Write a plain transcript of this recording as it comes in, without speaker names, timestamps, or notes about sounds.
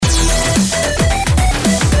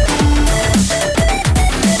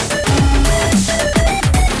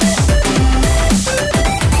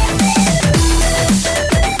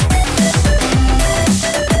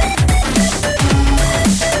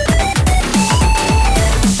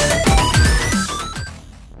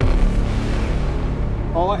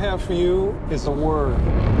have for you is a word.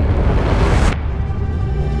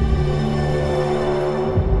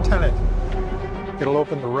 Tenet. It'll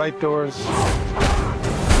open the right doors,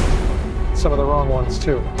 some of the wrong ones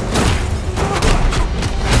too.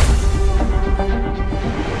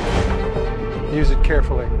 Use it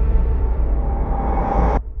carefully.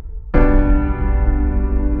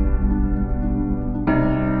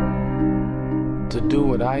 To do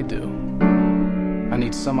what I do, I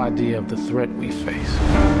need some idea of the threat we face.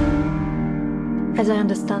 As I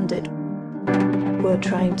understand it, we're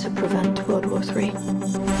trying to prevent World War III.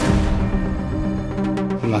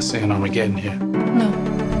 I'm not saying Armageddon here. No.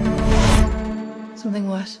 Something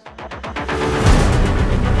worse.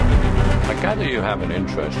 I gather you have an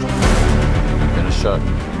interest in a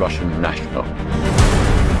certain Russian national.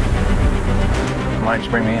 Why don't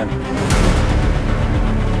you bring me in?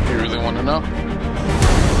 You really want to know?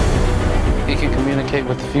 He can communicate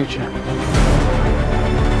with the future.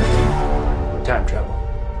 Time travel.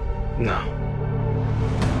 No.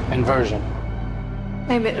 Inversion.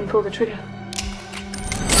 Aim it and pull the trigger.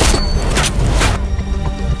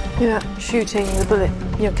 You're not shooting the bullet,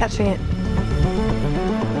 you're catching it.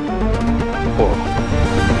 Whoa.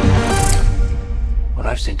 Well,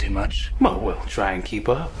 I've seen too much. Well, we'll try and keep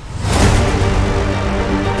up.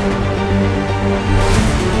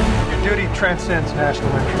 Your duty transcends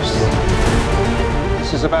national interests.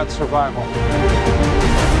 This is about survival.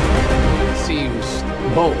 Seems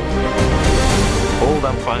bold. Bold,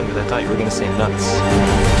 I'm fine with. I thought you were going to say nuts.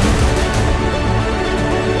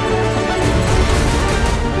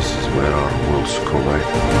 This is where our worlds collide.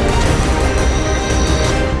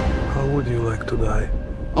 How would you like to die?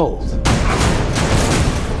 Old.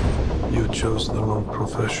 You chose the wrong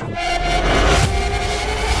profession. What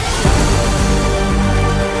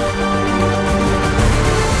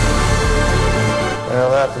the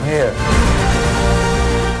hell happened here?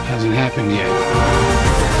 Hasn't happened yet.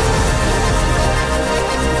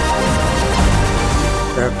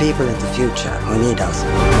 There are people in the future who need us.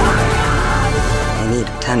 They need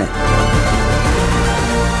Tenet.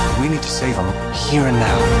 We need to save them here and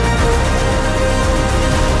now.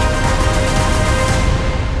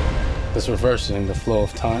 This reversing the flow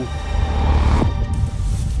of time.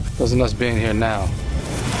 Doesn't us being here now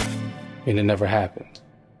mean it never happened?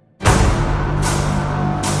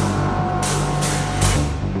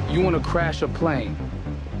 You want to crash a plane?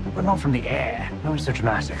 But not from the air. That was so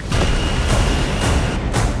dramatic.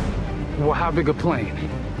 Well, how big a plane?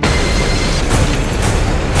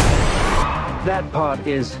 That part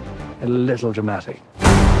is a little dramatic.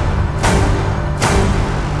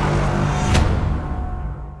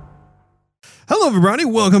 Hello, everybody.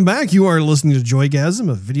 Welcome back. You are listening to Joygasm,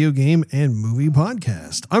 a video game and movie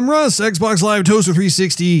podcast. I'm Russ, Xbox Live Toaster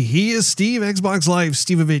 360. He is Steve, Xbox Live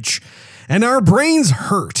Stevovich. And our brains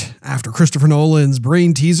hurt after Christopher Nolan's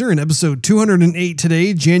brain teaser in episode 208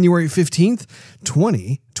 today, January 15th,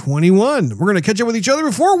 2021. We're going to catch up with each other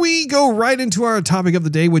before we go right into our topic of the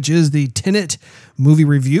day, which is the Tenet movie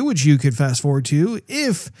review, which you could fast forward to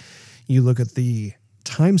if you look at the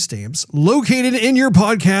timestamps located in your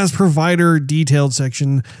podcast provider detailed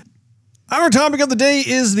section. Our topic of the day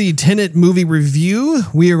is the Tenet movie review.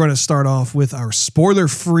 We are going to start off with our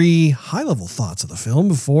spoiler-free, high-level thoughts of the film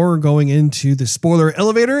before going into the spoiler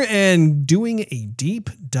elevator and doing a deep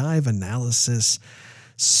dive analysis,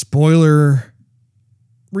 spoiler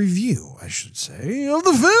review, I should say, of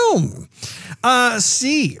the film.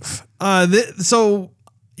 Steve, so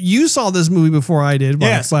you saw this movie before I did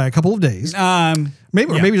by a couple of days.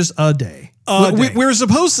 Maybe just a day. We were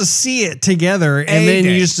supposed to see it together, and then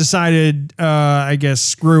you just decided, I guess,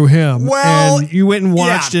 screw him. Well, and you went and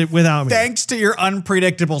watched it without me. Thanks to your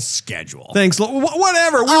unpredictable schedule. Thanks.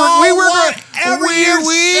 Whatever. We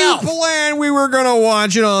planned we were going to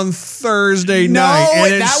watch it on Thursday night.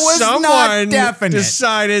 And that was someone not definite.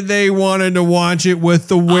 decided they wanted to watch it with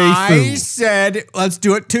the waifu. I said, let's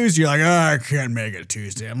do it Tuesday. You're like, I can't make it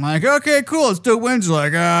Tuesday. I'm like, okay, cool. Let's do it Wednesday.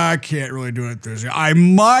 Like, I can't really do it Thursday. I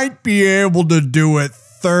might be able to do it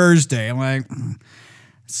Thursday. I'm like,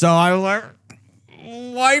 so I was like,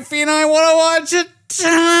 wifey and I want to watch it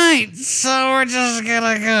tonight, so we're just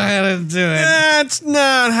gonna go ahead and do it. That's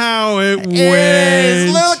not how it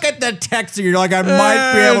went. Look at the text. You're like, I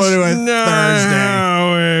might be able to do it Thursday.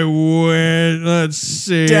 How it went. Let's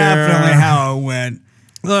see. Definitely how it went.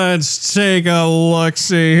 Let's take a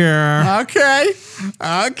look-see here. Okay.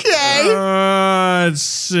 Let's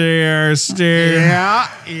see here, Steve.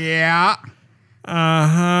 Yeah.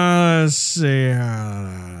 Let's see.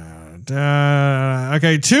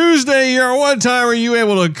 Okay, Tuesday, what time are you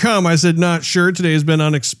able to come? I said, not sure. Today has been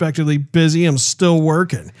unexpectedly busy. I'm still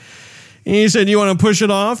working. And he said, you want to push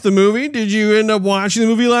it off, the movie? Did you end up watching the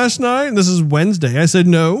movie last night? And this is Wednesday. I said,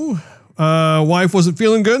 no. Wife wasn't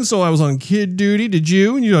feeling good, so I was on kid duty. Did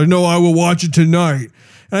you? And you're like, no, I will watch it tonight.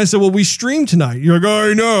 And I said, well, we stream tonight. You're like,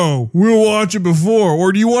 I know. We'll watch it before.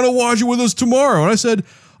 Or do you want to watch it with us tomorrow? And I said,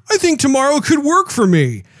 I think tomorrow could work for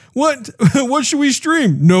me. What should we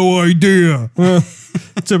stream? No idea.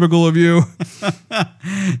 Typical of you.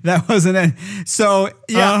 That wasn't it. So,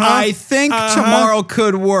 yeah, I think tomorrow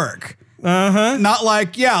could work. Not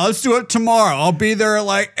like, yeah, let's do it tomorrow. I'll be there at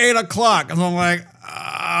like 8 o'clock. And I'm like,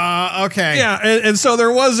 okay. Yeah, and so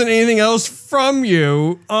there wasn't anything else from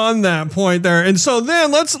you on that point there. And so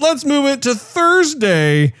then let's move it to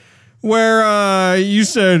Thursday, where you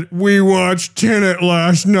said, we watched Tenet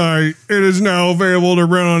last night. It is now available to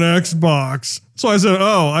rent on Xbox. So I said,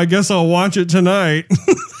 oh, I guess I'll watch it tonight.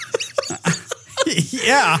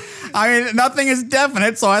 Yeah. I mean, nothing is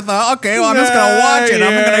definite, so I thought, okay, well, I'm just going to watch it.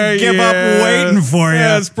 I'm going to give up waiting for you.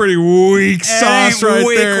 That's pretty weak sauce right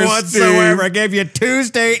there, whatsoever. Steve. I gave you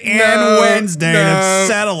Tuesday and Wednesday to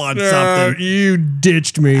settle on something. You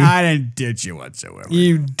ditched me. I didn't ditch you whatsoever.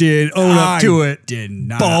 You did. Own up to it. Did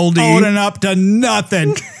not. Baldy. Owning up to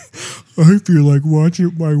nothing. I feel like watching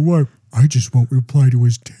it with my wife. I just won't reply to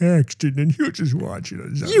his text, and then he'll just watch it.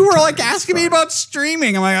 You were like asking me about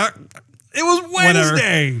streaming. I'm like, it was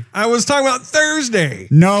Wednesday. Whatever. I was talking about Thursday.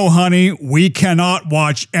 No, honey, we cannot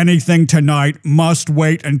watch anything tonight. Must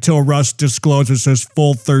wait until Russ discloses his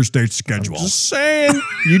full Thursday schedule. I'm just saying,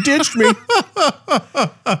 you ditched me.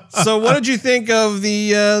 So, what did you think of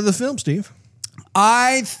the film, Steve?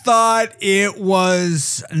 I thought it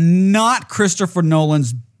was not Christopher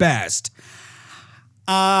Nolan's best.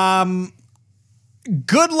 Good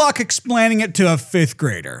luck explaining it to a fifth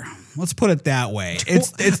grader. Let's put it that way.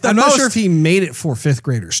 I'm not sure if he made it for fifth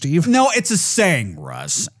graders, Steve. No, it's a saying,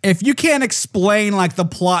 Russ. If you can't explain like the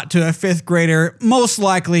plot to a fifth grader, most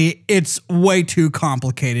likely it's way too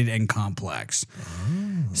complicated and complex.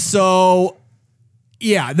 So,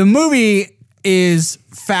 yeah, the movie is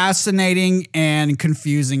fascinating and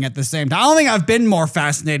confusing at the same time. I don't think I've been more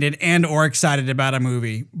fascinated and or excited about a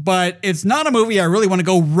movie, but it's not a movie I really want to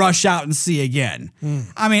go rush out and see again.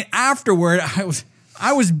 I mean, afterward,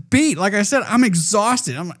 I was beat. Like I said, I'm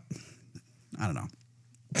exhausted. I don't know.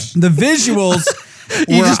 The visuals.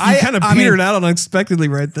 you kind of petered out unexpectedly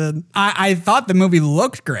right then. I thought the movie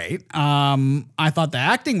looked great. I thought the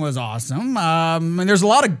acting was awesome. And there's a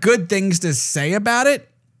lot of good things to say about it.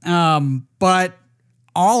 But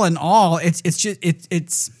all in all,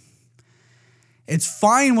 it's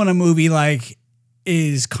fine when a movie like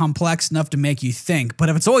is complex enough to make you think, but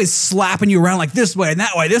if it's always slapping you around like this way and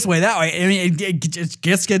that way, this way, that way, I mean, it just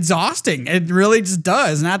gets exhausting. It really just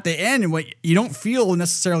does. And at the end, you don't feel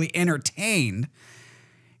necessarily entertained.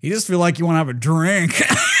 You just feel like you want to have a drink.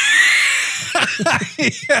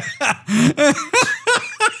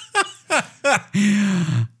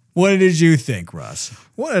 What did you think, Russ?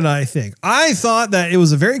 What did I think? I thought that it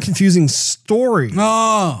was a very confusing story.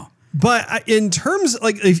 Oh. But in terms,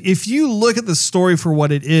 like, if you look at the story for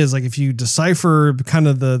what it is, like if you decipher kind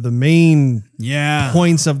of the main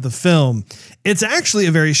points of the film, it's actually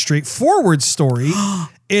a very straightforward story.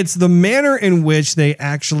 It's the manner in which they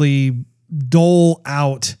actually dole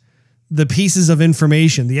out the pieces of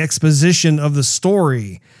information, the exposition of the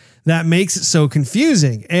story that makes it so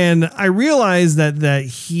confusing. And I realized that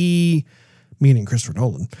he, meaning Christopher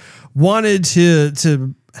Nolan, wanted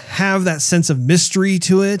to have that sense of mystery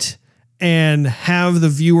to it and have the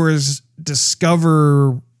viewers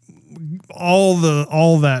discover all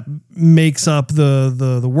that makes up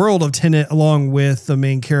the world of Tenet along with the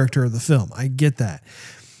main character of the film. I get that.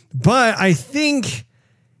 But I think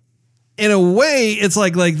in a way it's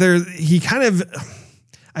like he kind of,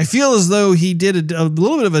 I feel as though he did a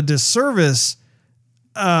little bit of a disservice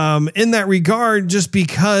in that regard, just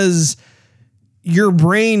because your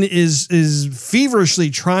brain is feverishly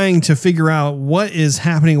trying to figure out what is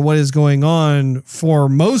happening, what is going on for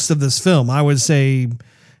most of this film. I would say,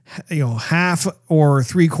 half or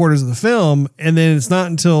 3/4 of the film. And then it's not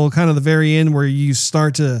until kind of the very end where you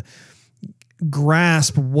start to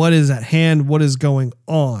grasp what is at hand, what is going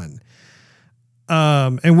on.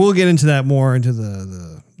 And we'll get into that more into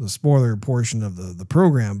the spoiler portion of the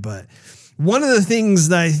program. But one of the things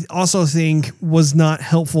that I also think was not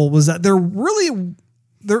helpful was that there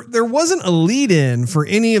wasn't a lead in for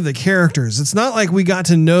any of the characters. It's not like we got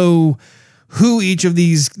to know who each of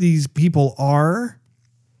these people are.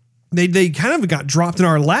 They kind of got dropped in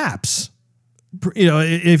our laps.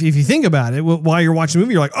 If you think about it, while you're watching the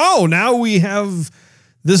movie, you're like, oh, now we have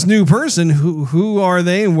this new person. Who are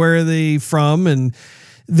they and where are they from? And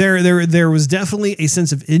there was definitely a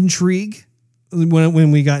sense of intrigue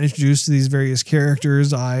when we got introduced to these various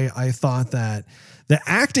characters. I thought that the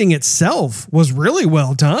acting itself was really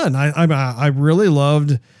well done. I really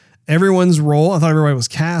loved everyone's role. I thought everybody was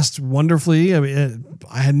cast wonderfully. I mean,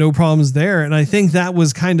 I had no problems there. And I think that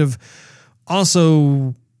was kind of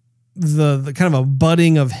also the kind of a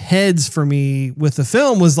butting of heads for me with the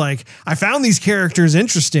film was like, I found these characters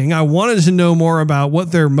interesting. I wanted to know more about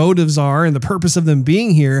what their motives are and the purpose of them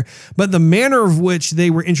being here. But the manner of which they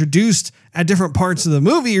were introduced at different parts of the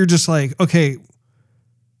movie, you're just like, okay,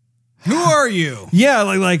 who are you? Yeah.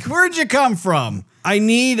 Like where'd you come from? I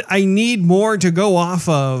need more to go off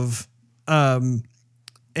of. You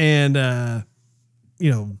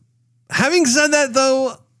know, having said that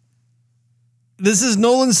though, this is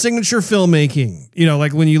Nolan's signature filmmaking. You know,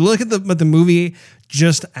 like when you look at the movie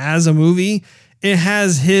just as a movie, it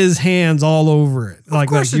has his hands all over it. Of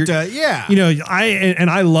course it does. Yeah. You know,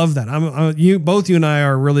 I love that. Both you and I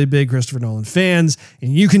are really big Christopher Nolan fans,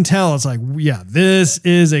 and you can tell it's like, yeah, this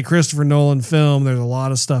is a Christopher Nolan film. There's a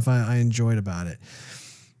lot of stuff I enjoyed about it.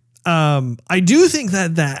 I do think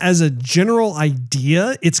that as a general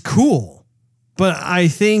idea, it's cool, but I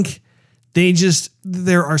think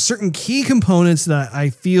there are certain key components that I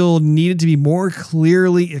feel needed to be more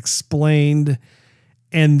clearly explained.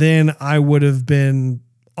 And then I would have been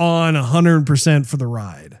on 100% for the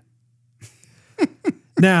ride.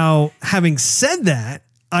 Now, having said that,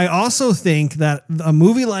 I also think that a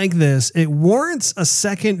movie like this, it warrants a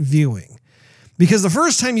second viewing. Because the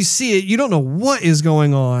first time you see it, you don't know what is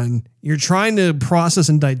going on. You're trying to process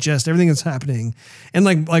and digest everything that's happening. And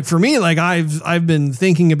like for me, like I've been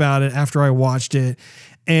thinking about it after I watched it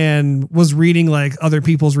and was reading like other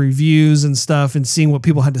people's reviews and stuff and seeing what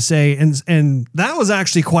people had to say. And that was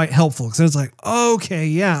actually quite helpful because it's like, okay,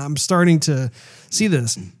 yeah, I'm starting to see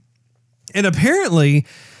this. And apparently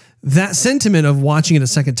that sentiment of watching it a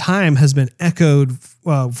second time has been echoed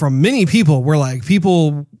from many people, where like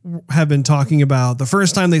people have been talking about the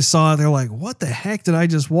first time they saw it, they're like, what the heck did I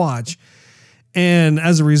just watch? And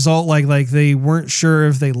as a result, like they weren't sure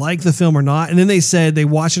if they liked the film or not. And then they said they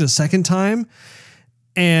watched it a second time,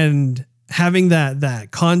 and having that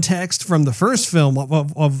context from the first film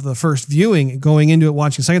of the first viewing, going into it,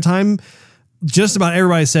 watching a second time, just about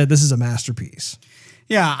everybody said this is a masterpiece.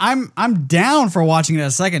 Yeah, I'm down for watching it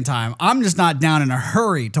a second time. I'm just not down in a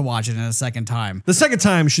hurry to watch it in a second time. The second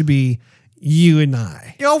time should be you and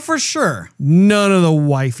I. Oh, for sure. None of the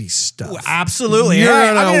wifey stuff. Well, absolutely.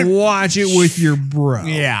 You're gonna watch it with your bro.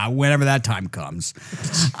 Yeah, whenever that time comes.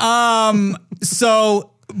 But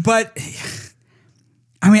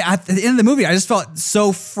I mean, at the end of the movie, I just felt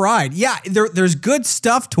so fried. Yeah, there's good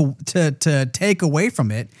stuff to take away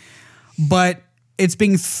from it, but it's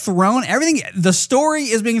being thrown. Everything, the story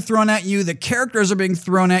is being thrown at you. The characters are being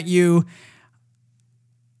thrown at you.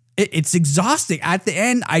 It's exhausting. At the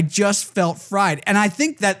end, I just felt fried. And I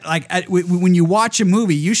think that when you watch a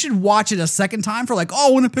movie, you should watch it a second time for like, oh,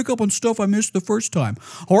 I want to pick up on stuff I missed the first time.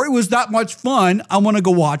 Or it was that much fun, I want to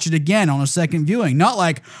go watch it again on a second viewing. Not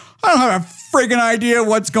like, I don't have a friggin' idea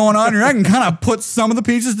what's going on here. I can kind of put some of the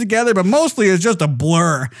pieces together, but mostly it's just a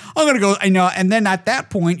blur. I'm going to go, and then at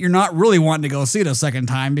that point, you're not really wanting to go see it a second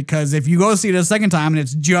time, because if you go see it a second time and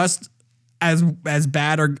it's just as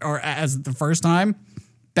bad or as the first time,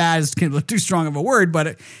 bad is kind of too strong of a word, but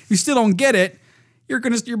if you still don't get it, your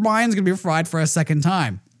mind's gonna be fried for a second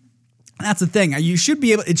time. And that's the thing. You should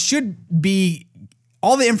be able. It should be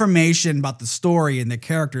all the information about the story and the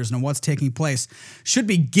characters and what's taking place should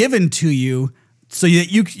be given to you, so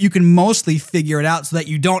that you can mostly figure it out, so that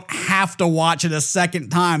you don't have to watch it a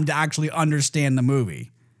second time to actually understand the movie.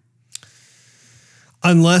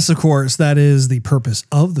 Unless, of course, that is the purpose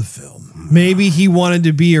of the film. Maybe he wanted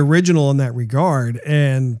to be original in that regard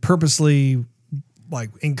and purposely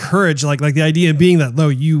encourage the idea being that, though,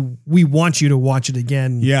 we want you to watch it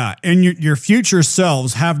again. Yeah, and your future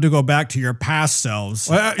selves have to go back to your past selves.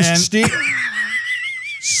 Steve,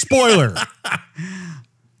 spoiler.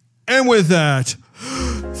 And with that,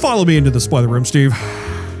 follow me into the spoiler room, Steve.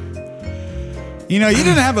 You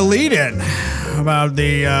didn't have a lead-in about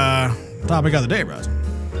the topic of the day, Russ.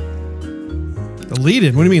 The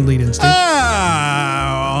lead-in? What do you mean lead-in, Steve?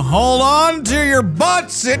 Hold on to your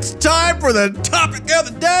butts. It's time for the topic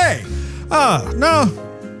of the day. No,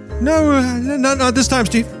 not this time,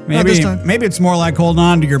 Steve. Not this time. Maybe it's more like holding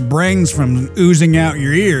on to your brains from oozing out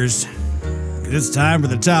your ears. It's time for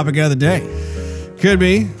the topic of the day. Could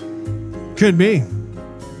be.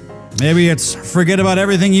 Maybe it's forget about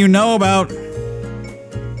everything you know about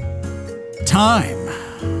time.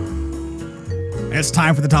 It's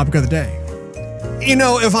time for the topic of the day. You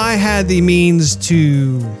know, if I had the means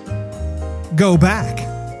to go back,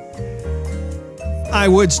 I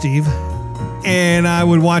would, Steve. And I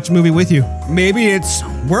would watch a movie with you. Maybe it's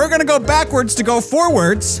we're going to go backwards to go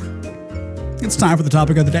forwards. It's time for the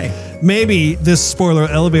topic of the day. Maybe this spoiler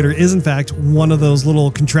elevator is, in fact, one of those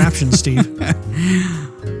little contraptions, Steve.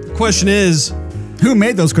 Question is, who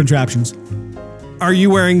made those contraptions? Are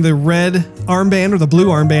you wearing the red armband or the blue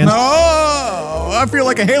armband? Oh, I feel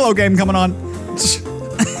like a Halo game coming on.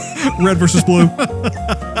 Red versus blue.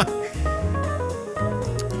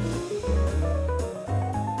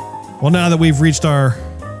 Well, now that we've reached our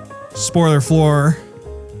spoiler floor,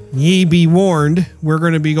 ye be warned, we're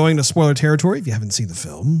going to be going to spoiler territory. If you haven't seen the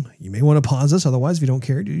film, you may want to pause us. Otherwise, if you don't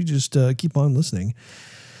care, you just keep on listening.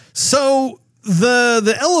 So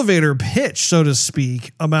the elevator pitch, so to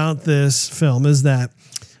speak, about this film is that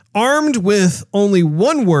armed with only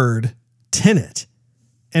one word, Tenet,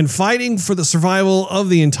 and fighting for the survival of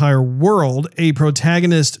the entire world, a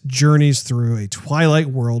protagonist journeys through a twilight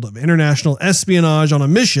world of international espionage on a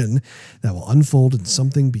mission that will unfold in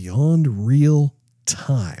something beyond real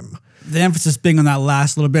time. The emphasis being on that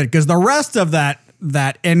last little bit, because the rest of that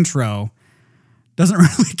intro doesn't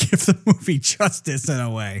really give the movie justice in a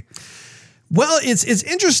way. Well, it's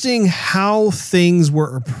interesting how things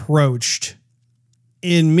were approached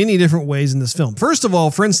in many different ways in this film. First of all,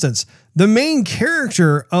 for instance, the main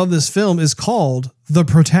character of this film is called the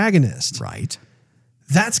protagonist. Right.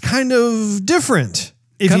 That's kind of different.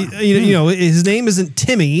 If you know, his name isn't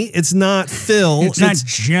Timmy. It's not Phil. It's not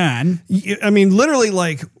John. I mean, literally,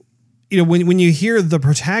 like, you know, when you hear the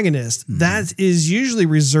protagonist, that is usually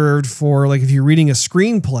reserved for, like, if you're reading a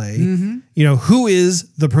screenplay, you know, who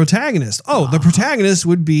is the protagonist? Oh, the protagonist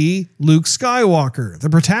would be Luke Skywalker. The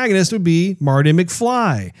protagonist would be Marty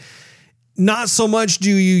McFly. Not so much do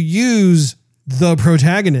you use the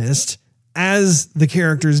protagonist as the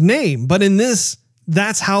character's name, but in this,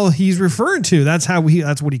 that's how he's referred to. That's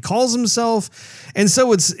what he calls himself. And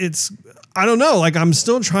so it's I don't know, like, I'm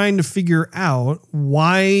still trying to figure out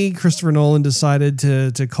why Christopher Nolan decided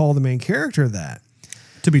to call the main character that.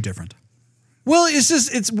 To be different. Well,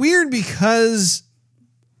 it's weird because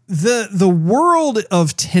the world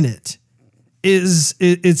of Tenet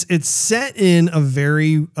it's set in a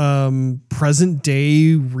very present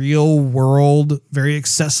day, real world, very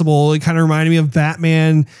accessible. It kind of reminded me of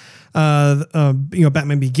Batman.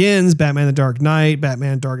 Batman Begins, Batman The Dark Knight,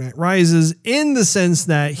 Batman Dark Knight Rises, in the sense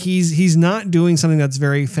that he's not doing something that's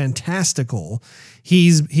very fantastical.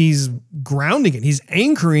 He's grounding it. He's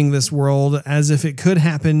anchoring this world as if it could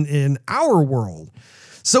happen in our world.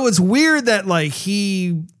 So it's weird that, like,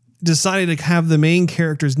 he decided to have the main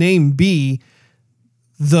character's name be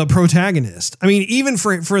the protagonist. I mean, even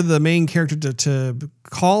for the main character to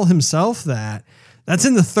call himself that's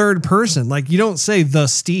in the third person. Like, you don't say the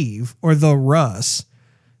Steve or the Russ.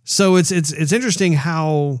 So it's interesting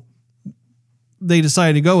how they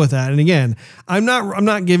decided to go with that. And again, I'm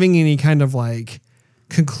not giving any kind of, like,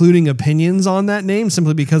 concluding opinions on that name,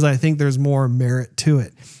 simply because I think there's more merit to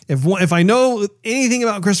it. If I know anything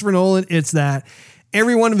about Christopher Nolan, it's that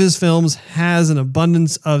every one of his films has an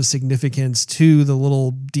abundance of significance to the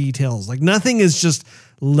little details. Like, nothing is just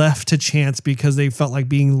left to chance because they felt like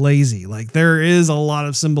being lazy. Like, there is a lot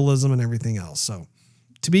of symbolism and everything else. So,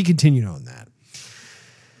 to be continued on that.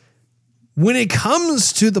 When it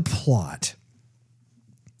comes to the plot,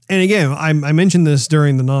 and again, I mentioned this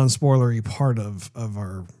during the non-spoilery part of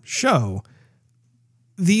our show,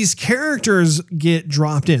 these characters get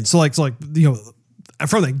dropped in. So like, you know,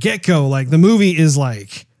 from the get-go, like, the movie is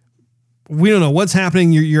like, we don't know what's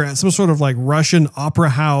happening. You're at some sort of, like, Russian opera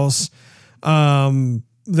house.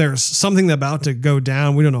 There's something about to go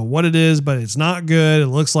down. We don't know what it is, but it's not good. It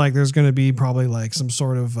looks like there's going to be probably, like, some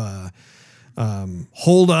sort of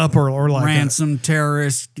hold up or like ransom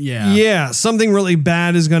terrorist. Yeah. Something really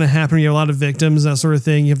bad is going to happen. You have a lot of victims, that sort of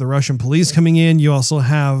thing. You have the Russian police coming in. You also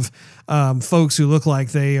have folks who look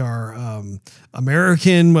like they are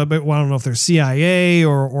American, but I don't know if they're CIA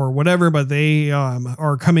or whatever, but they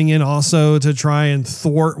are coming in also to try and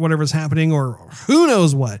thwart whatever's happening, or who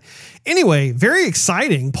knows what. Anyway, very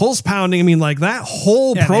exciting, pulse pounding. I mean, like, that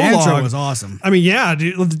whole prologue, the intro was awesome. I mean, yeah,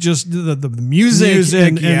 dude, just the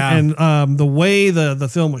music and the way the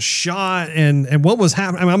film was shot and what was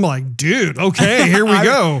happening. I mean, I'm like, dude, okay, here we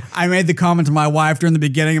go. I made the comment to my wife during the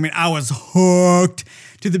beginning. I mean, I was hooked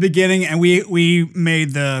to the beginning, and we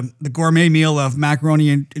made the gourmet meal of macaroni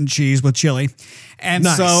and cheese with chili. And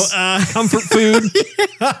nice. So comfort food.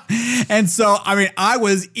 Yeah. And so, I mean, I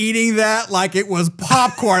was eating that like it was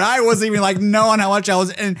popcorn. I wasn't even, like, knowing how much I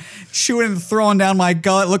was chewing and throwing down my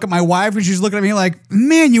gullet. Look at my wife, and she's looking at me like,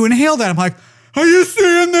 man, you inhaled that. I'm like, are you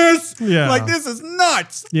seeing this? Yeah. Like, this is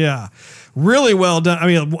nuts. Yeah. Really well done. I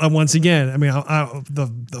mean, once again, I mean,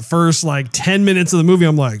 the first like 10 minutes of the movie,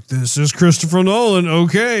 I'm like, this is Christopher Nolan.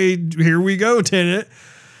 Okay, here we go, Tenet.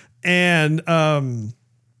 And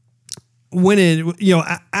when it, you know,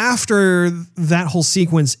 after that whole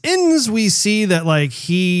sequence ends, we see that like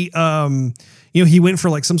he, you know, he went for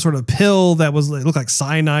like some sort of pill that was, it looked like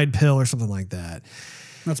cyanide pill or something like that.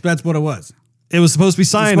 That's what it was. It was supposed to be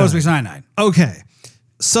cyanide. It was supposed to be cyanide. Okay.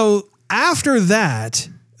 So after that,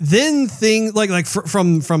 then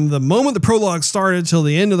from the moment the prologue started till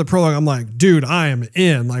the end of the prologue, I'm like, dude, I am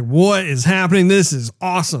in. Like, what is happening? This is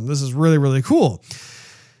awesome. This is really, really cool.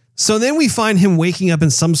 So then we find him waking up in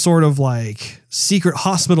some sort of like secret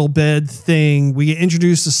hospital bed thing. We get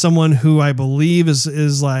introduced to someone who I believe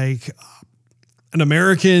is like an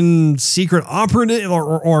American secret operative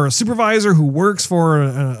or a supervisor who works for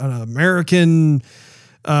an American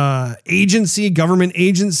agency, government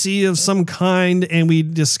agency of some kind. And we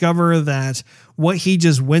discover that what he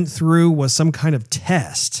just went through was some kind of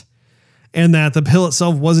test and that the pill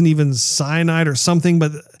itself wasn't even cyanide or something,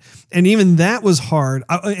 and even that was hard.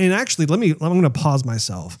 And actually, I'm going to pause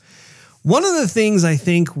myself. One of the things I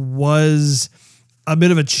think was a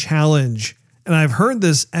bit of a challenge, and I've heard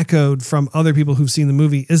this echoed from other people who've seen the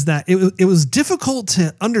movie, is that it was difficult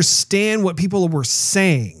to understand what people were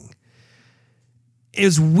saying.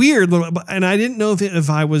 It's weird, and I didn't know if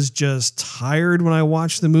I was just tired when I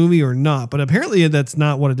watched the movie or not, but apparently that's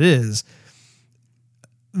not what it is.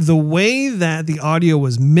 The way that the audio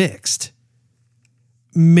was mixed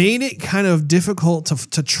made it kind of difficult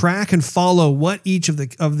to track and follow what each of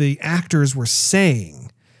the actors were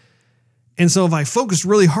saying. And so if I focused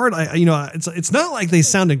really hard, it's not like they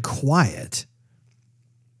sounded quiet.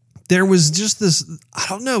 There was just this, I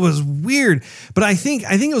don't know, it was weird, but I think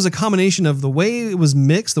it was a combination of the way it was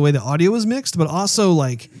mixed, the way the audio was mixed, but also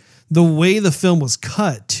like the way the film was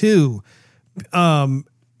cut too.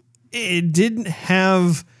 It didn't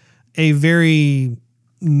have a very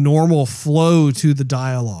normal flow to the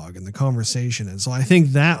dialogue and the conversation. And so I think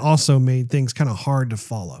that also made things kind of hard to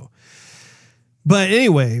follow. But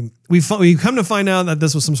anyway, we come to find out that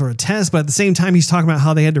this was some sort of test, but at the same time, he's talking about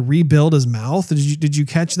how they had to rebuild his mouth. Did you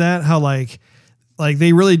catch that? How like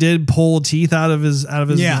they really did pull teeth out of his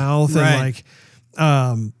mouth, right.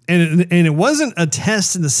 And and it wasn't a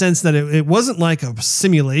test in the sense that it wasn't like a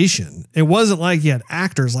simulation. It wasn't like you had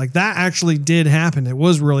actors. Like that actually did happen. It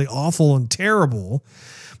was really awful and terrible.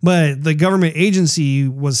 But the government agency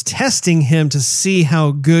was testing him to see how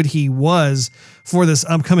good he was for this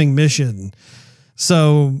upcoming mission.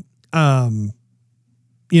 So, having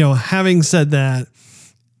said that,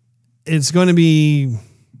 it's going to be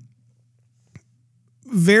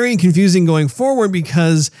very confusing going forward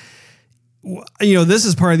because, this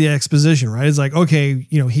is part of the exposition, right? It's like, okay,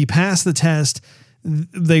 he passed the test.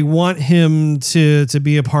 They want him to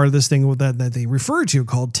be a part of this thing that they refer to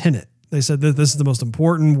called Tenet. They said that this is the most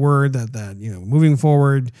important word that moving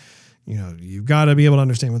forward, you've got to be able to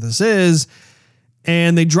understand what this is.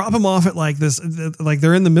 And they drop him off at like this, like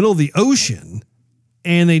they're in the middle of the ocean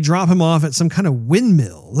and they drop him off at some kind of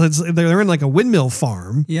windmill. They're in like a windmill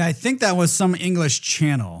farm. Yeah, I think that was some English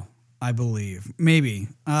channel, I believe. Maybe.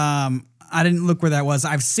 I didn't look where that was.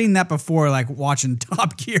 I've seen that before, like watching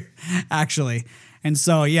Top Gear, actually. And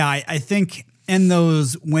so, yeah, I think in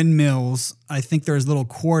those windmills, I think there's little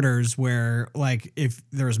quarters where, like, if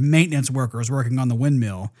there's maintenance workers working on the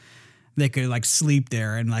windmill, they could like sleep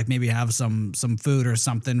there and like maybe have some food or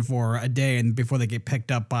something for a day and before they get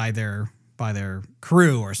picked up by their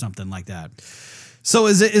crew or something like that. So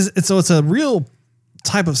it's a real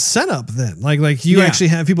type of setup then. Like you actually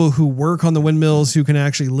have people who work on the windmills who can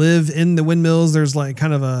actually live in the windmills. There's like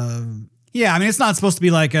kind of a Yeah, I mean, it's not supposed to be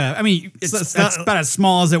like it's about as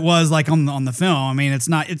small as it was like on the film. I mean,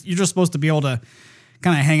 you're just supposed to be able to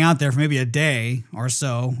kind of hang out there for maybe a day or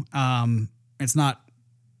so. It's not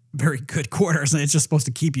very good quarters. It's just supposed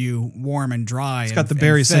to keep you warm and dry. It's got the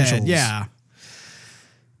bare essentials. Yeah.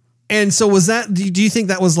 And so was that, do you think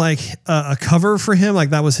that was like a cover for him?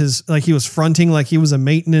 Like that was he was fronting like he was a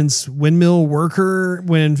maintenance windmill worker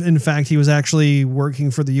when in fact he was actually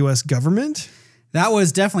working for the US government? That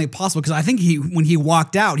was definitely possible because I think when he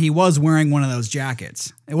walked out, he was wearing one of those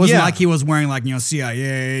jackets. It wasn't like he was wearing like,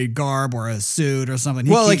 CIA garb or a suit or something.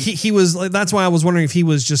 He was like, that's why I was wondering if he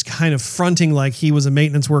was just kind of fronting like he was a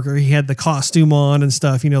maintenance worker. He had the costume on and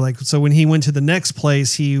stuff, so when he went to the next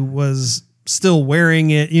place, he was still wearing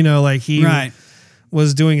it, like he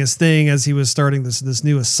was doing his thing as he was starting this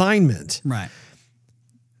new assignment. Right.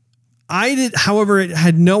 However,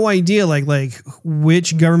 had no idea like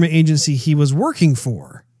which government agency he was working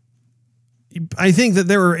for. I think that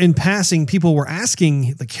there were, in passing, people were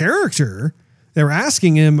asking the character, they were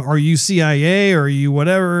asking him, are you CIA or are you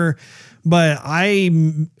whatever? But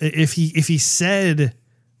if he said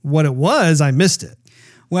what it was, I missed it.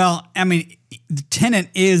 Well, I mean, Tenet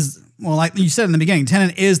is, well, like you said in the beginning,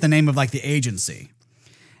 Tenet is the name of like the agency.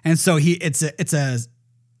 And so it's a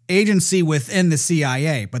agency within the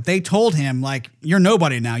CIA, but they told him like, you're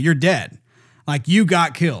nobody now, you're dead. Like you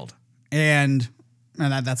got killed. And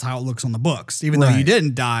that's how it looks on the books. Even though you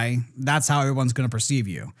didn't die, that's how everyone's going to perceive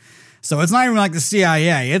you. So it's not even like the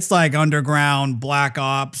CIA. It's like underground black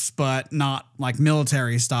ops, but not like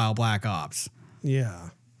military style black ops. Yeah.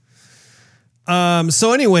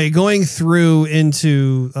 So anyway, going through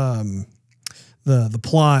into the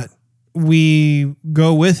plot, we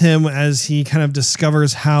go with him as he kind of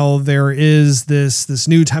discovers how there is this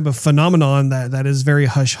new type of phenomenon that is very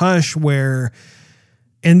hush hush, where,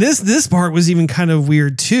 and this part was even kind of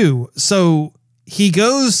weird too. So he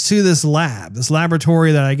goes to this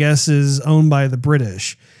laboratory that I guess is owned by the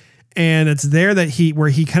British. And it's there that where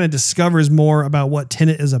he kind of discovers more about what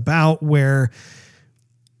Tenet is about, where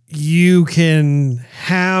you can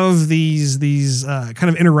have these kind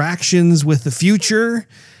of interactions with the future.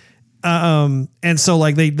 And so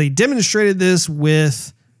like they demonstrated this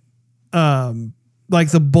with,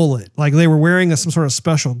 like the bullet, like they were wearing some sort of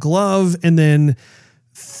special glove, and then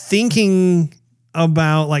thinking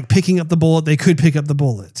about like picking up the bullet, they could pick up the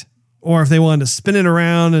bullet, or if they wanted to spin it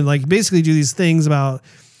around and like basically do these things about,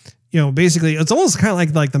 basically it's almost kind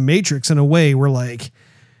of like the Matrix in a way, where like,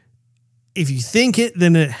 if you think it,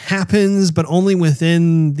 then it happens, but only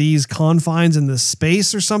within these confines in this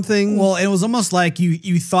space or something. Well, it was almost like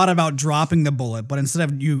you thought about dropping the bullet, but instead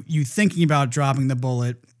of you thinking about dropping the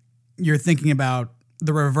bullet, you're thinking about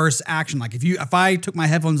the reverse action. Like if I took my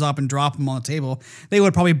headphones off and dropped them on the table, they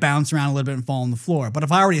would probably bounce around a little bit and fall on the floor. But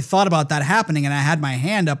if I already thought about that happening and I had my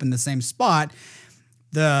hand up in the same spot,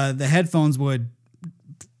 the headphones would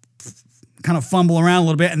kind of fumble around a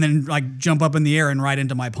little bit and then like jump up in the air and right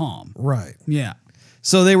into my palm. Right. Yeah.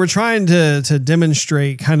 So they were trying to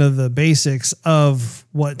demonstrate kind of the basics of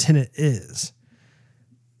what Tenet is.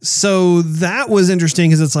 So that was interesting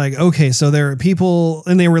because it's like, okay, so there are people,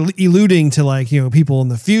 and they were alluding to like, people in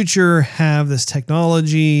the future have this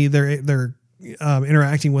technology. They're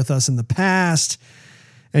interacting with us in the past,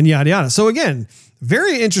 and yada yada. So again,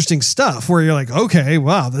 very interesting stuff where you're like, okay,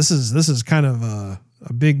 wow, this is kind of a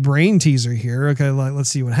big brain teaser here. Okay, let's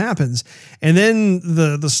see what happens. And then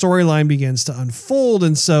the storyline begins to unfold.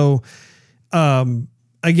 And so,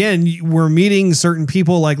 again, we're meeting certain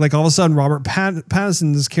people, like all of a sudden Robert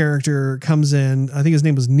Pattinson's character comes in. I think his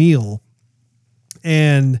name was Neil.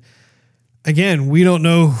 And again, we don't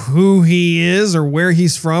know who he is or where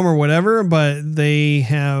he's from or whatever, but they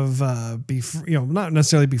have, not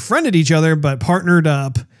necessarily befriended each other, but partnered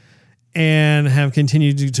up and have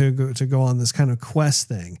continued to go on this kind of quest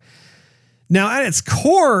thing. Now, at its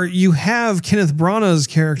core, you have Kenneth Branagh's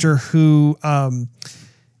character, who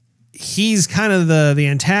he's kind of the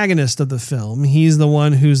antagonist of the film. He's the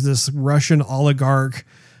one who's this Russian oligarch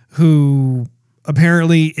who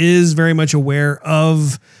apparently is very much aware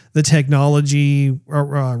of the technology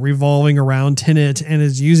revolving around Tenet and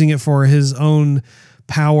is using it for his own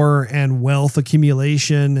power and wealth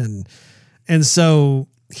accumulation. And so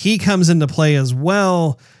he comes into play as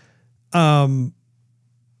well.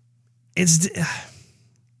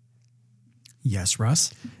 Yes,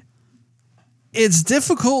 Russ. It's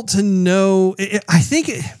difficult to know. I think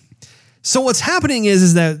so. What's happening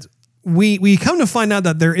is that we come to find out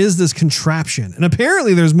that there is this contraption, and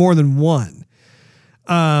apparently there's more than one.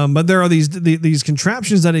 But there are these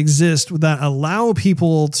contraptions that exist that allow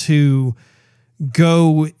people to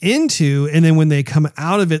go into, and then when they come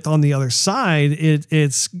out of it on the other side,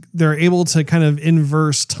 they're able to kind of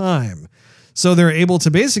inverse time. So they're able to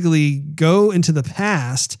basically go into the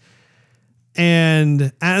past,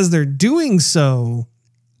 and as they're doing so,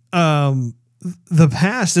 the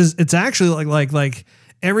past it's actually like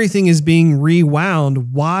everything is being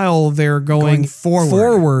rewound while they're going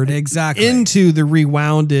forward exactly into the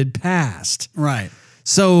rewounded past. Right.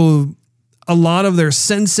 So a lot of their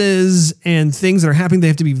senses and things that are happening, they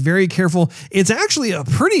have to be very careful. It's actually a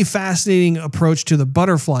pretty fascinating approach to the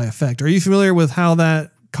butterfly effect. Are you familiar with how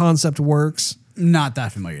that concept works? Not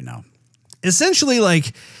that familiar, no. Essentially,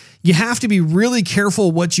 like, you have to be really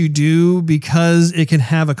careful what you do because it can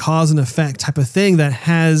have a cause and effect type of thing that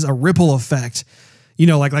has a ripple effect.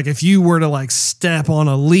 Like if you were to like step on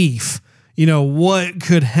a leaf, what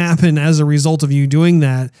could happen as a result of you doing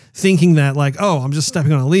that, thinking that like, oh, I'm just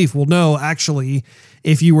stepping on a leaf. Well, no, actually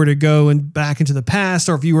if you were to go back into the past,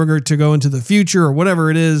 or if you were to go into the future, or whatever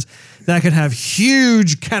it is, that could have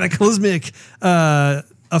huge cataclysmic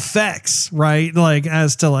effects, right? Like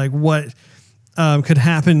as to like what could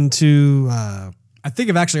happen to. I think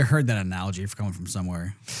I've actually heard that analogy coming from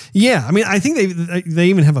somewhere. Yeah, I mean, I think they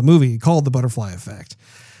even have a movie called The Butterfly Effect.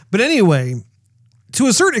 But anyway, to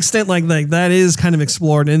a certain extent, like that is kind of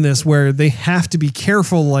explored in this, where they have to be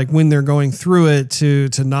careful, like when they're going through it,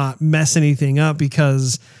 to not mess anything up,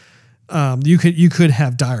 because you could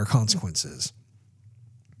have dire consequences.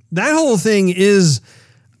 That whole thing is,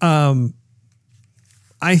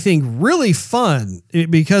 I think, really fun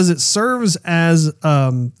because it serves as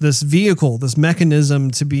this vehicle, this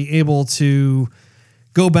mechanism to be able to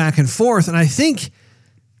go back and forth. And I think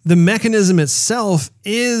the mechanism itself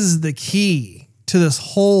is the key to this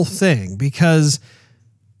whole thing, because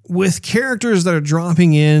with characters that are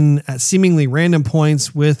dropping in at seemingly random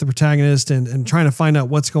points with the protagonist and trying to find out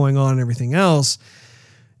what's going on and everything else,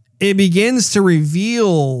 it begins to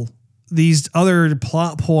reveal these other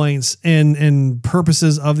plot points and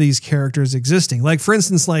purposes of these characters existing. Like, for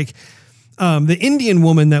instance, like the Indian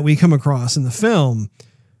woman that we come across in the film,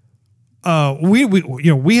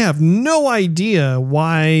 we have no idea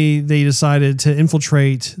why they decided to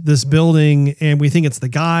infiltrate this building, and we think it's the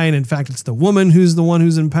guy, and in fact it's the woman who's the one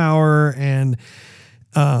who's in power, and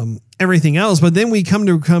everything else. But then we come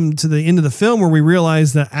to the end of the film where we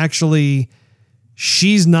realize that actually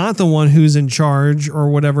she's not the one who's in charge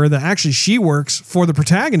or whatever, that actually she works for the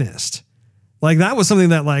protagonist. Like, that was something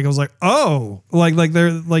that, like, I was like, oh,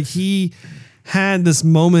 he had this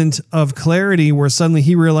moment of clarity where suddenly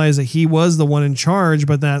he realized that he was the one in charge,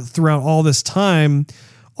 but that throughout all this time,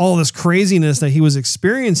 all this craziness that he was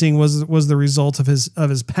experiencing was the result of his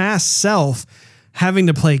past self having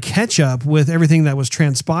to play catch up with everything that was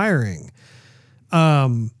transpiring.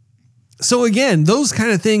 So again, those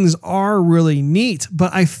kind of things are really neat,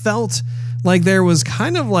 but I felt like there was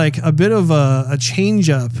kind of like a bit of a change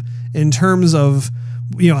up in terms of,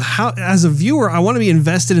 how, as a viewer, I want to be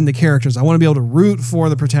invested in the characters. I want to be able to root for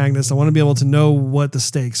the protagonist. I want to be able to know what the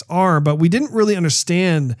stakes are, but we didn't really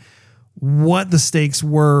understand what the stakes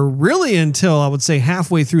were really until, I would say,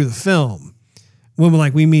 halfway through the film,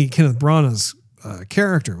 when we meet Kenneth Branagh's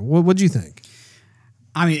character. What do you think?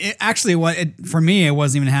 I mean, for me, it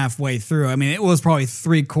wasn't even halfway through. I mean, it was probably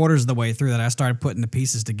 3/4 of the way through that I started putting the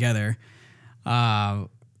pieces together.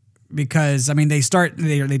 Because I mean, they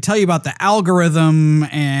tell you about the algorithm,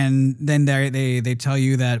 and then they tell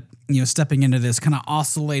you that, stepping into this kind of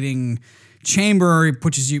oscillating chamber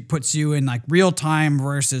puts you in like real time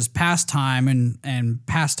versus past time, and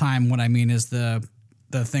past time, what I mean is the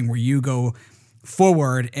thing where you go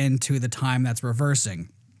forward into the time that's reversing.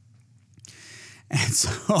 And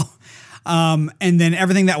so, and then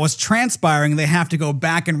everything that was transpiring, they have to go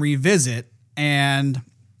back and revisit, and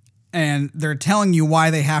they're telling you why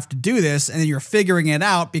they have to do this, and then you're figuring it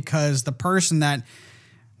out because the person that,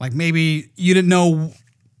 like, maybe you didn't know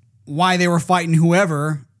why they were fighting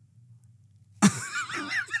whoever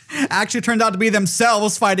actually turned out to be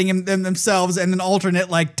themselves fighting themselves in an alternate,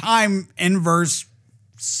 like, time inverse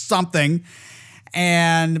something.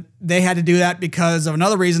 And they had to do that because of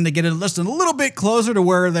another reason, to get it just a little bit closer to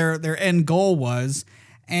where their end goal was.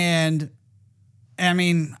 And I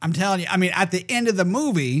mean, I'm telling you, at the end of the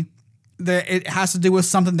movie, it has to do with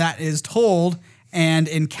something that is told and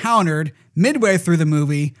encountered midway through the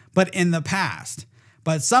movie, but in the past.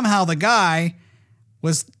 But somehow the guy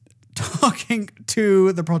was talking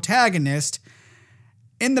to the protagonist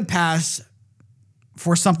in the past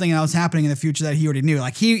for something that was happening in the future that he already knew.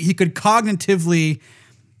 Like he could cognitively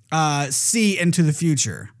see into the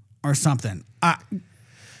future or something.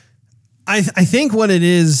 I think what it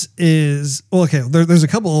is well, okay, there's a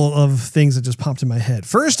couple of things that just popped in my head.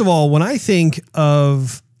 First of all, when I think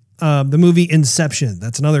of the movie Inception,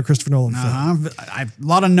 that's another Christopher Nolan film. I have a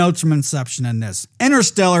lot of notes from Inception in this.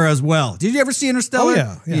 Interstellar as well. Did you ever see Interstellar?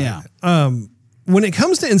 Oh, yeah. When it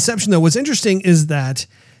comes to Inception, though, what's interesting is that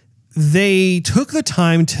they took the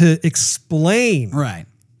time to explain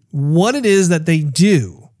what it is that they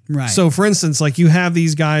do. Right. So, for instance, like, you have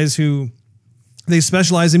these guys who they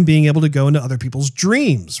specialize in being able to go into other people's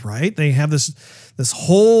dreams, right? They have this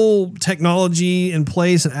whole technology in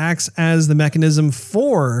place that acts as the mechanism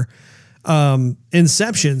for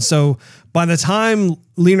Inception. So by the time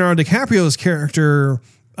Leonardo DiCaprio's character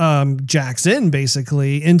jacks in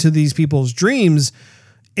basically into these people's dreams,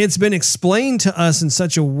 it's been explained to us in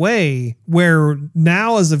such a way where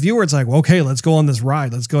now as the viewer, it's like, well, okay, let's go on this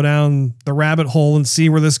ride. Let's go down the rabbit hole and see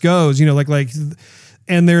where this goes.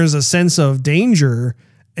 And there's a sense of danger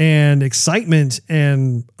and excitement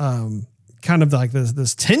and kind of like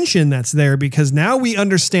this tension that's there, because now we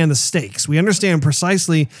understand the stakes. We understand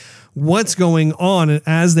precisely what's going on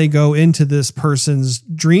as they go into this person's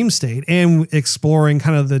dream state and exploring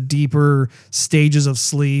kind of the deeper stages of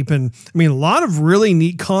sleep. And I mean, a lot of really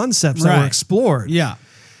neat concepts that were explored. Yeah.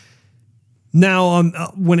 Now,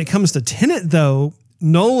 when it comes to Tenet, though,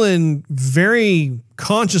 Nolan very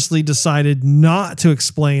consciously decided not to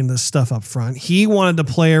explain this stuff up front. He wanted to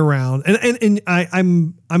play around, and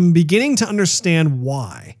I'm beginning to understand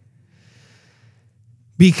why.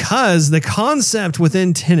 Because the concept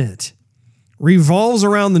within Tenet revolves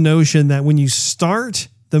around the notion that when you start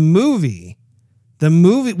the movie,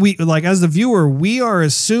 we, like, as the viewer, we are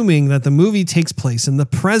assuming that the movie takes place in the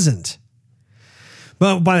present.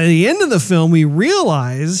 But by the end of the film, we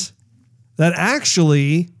realize that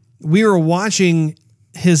actually we were watching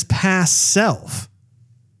his past self,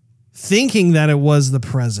 thinking that it was the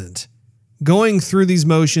present, going through these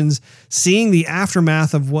motions, seeing the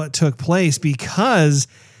aftermath of what took place, because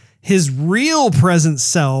his real present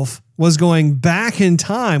self was going back in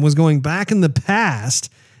time, was going back in the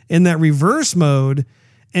past in that reverse mode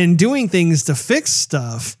and doing things to fix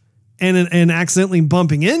stuff and accidentally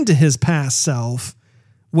bumping into his past self,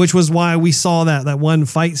 which was why we saw that one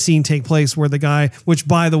fight scene take place where the guy, which,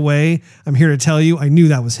 by the way, I'm here to tell you, I knew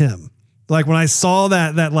that was him. Like, when I saw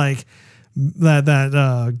that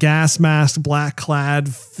gas mask, black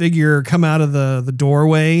clad figure come out of the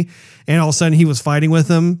doorway, and all of a sudden he was fighting with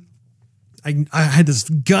him, I had this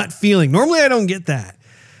gut feeling. Normally I don't get that.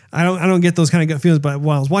 I don't get those kind of gut feelings, but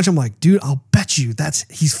while I was watching, I'm like, dude, I'll bet you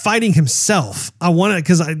he's fighting himself. I want it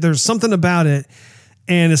because there's something about it.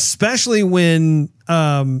 And especially when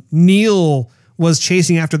Neil was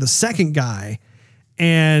chasing after the second guy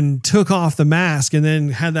and took off the mask and then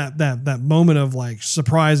had that moment of like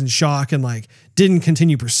surprise and shock and like didn't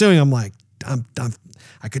continue pursuing. I'm like,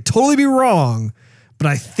 I could totally be wrong, but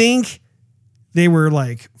I think they were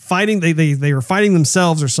like fighting. They were fighting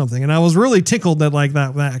themselves or something. And I was really tickled that like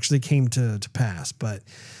that actually came to pass. But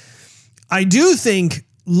I do think,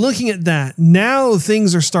 looking at that, now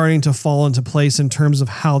things are starting to fall into place in terms of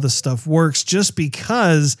how this stuff works, just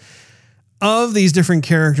because of these different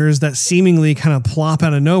characters that seemingly kind of plop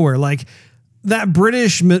out of nowhere. Like that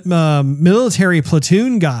British military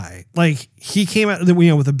platoon guy, like he came out,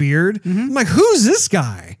 with a beard. Mm-hmm. I'm like, who's this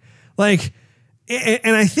guy? Like,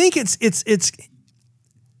 and I think it's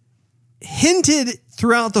hinted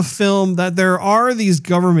throughout the film that there are these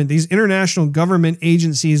international government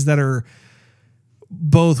agencies that are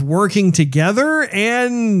both working together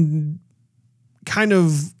and kind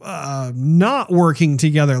of not working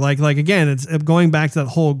together. Like again, it's going back to that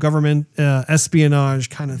whole government espionage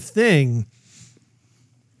kind of thing.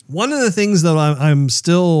 One of the things that I'm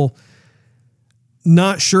still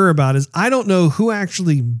not sure about is I don't know who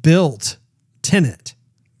actually built Tenet.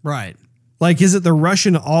 Right. Like, is it the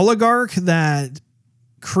Russian oligarch that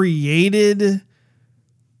created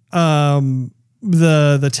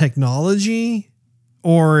the technology?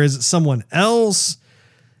 Or is it someone else?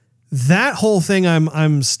 That whole thing,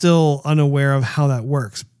 I'm still unaware of how that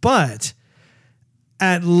works. But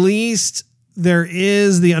at least there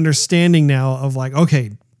is the understanding now of like,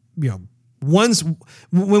 okay, once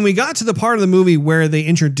when we got to the part of the movie where they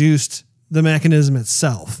introduced the mechanism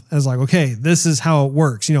itself as like, okay, this is how it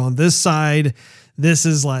works. On this side, this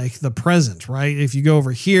is like the present, right? If you go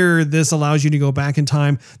over here, this allows you to go back in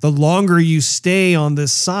time. The longer you stay on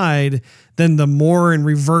this side, then the more in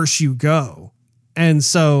reverse you go. And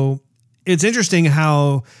so it's interesting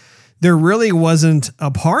how there really wasn't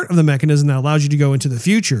a part of the mechanism that allowed you to go into the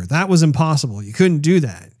future. That was impossible. You couldn't do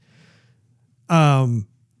that. And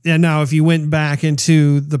now if you went back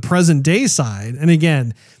into the present day side, and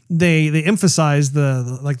again, they emphasized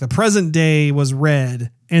the present day was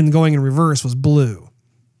red and going in reverse was blue.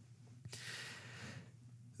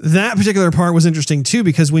 That particular part was interesting too,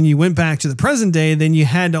 because when you went back to the present day, then you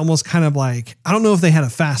had to almost kind of like, I don't know if they had a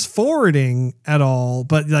fast forwarding at all,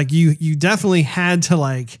 but like you definitely had to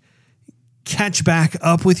like catch back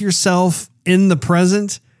up with yourself in the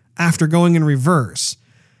present after going in reverse.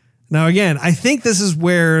 Now, again, I think this is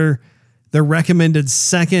where the recommended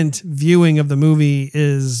second viewing of the movie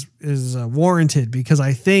is warranted, because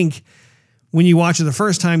I think when you watch it the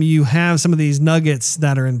first time, you have some of these nuggets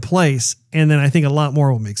that are in place, and then I think a lot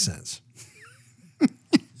more will make sense.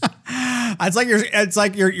 It's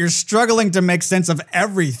like you're struggling to make sense of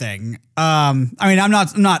everything. I mean, I'm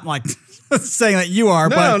not like saying that you are,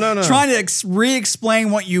 but trying to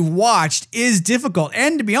re-explain what you watched is difficult.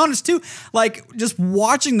 And to be honest too, like just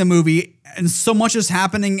watching the movie and so much is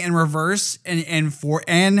happening in reverse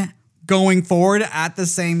and going forward at the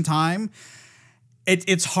same time.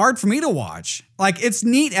 it's hard for me to watch. Like, it's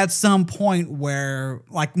neat at some point where,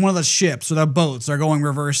 like, one of the ships or the boats are going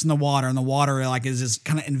reverse in the water, and the water, like, is just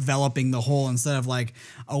kind of enveloping the whole instead of, like,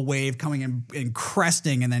 a wave coming in and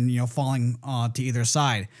cresting and then, you know, falling to either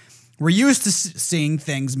side. We're used to seeing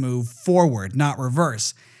things move forward, not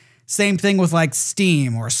reverse. Same thing with, like,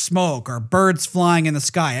 steam or smoke or birds flying in the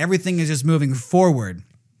sky. Everything is just moving forward.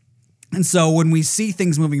 And so when we see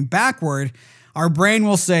things moving backward, our brain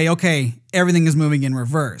will say, okay, everything is moving in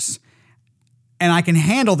reverse. And I can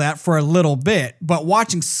handle that for a little bit, but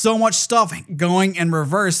watching so much stuff going in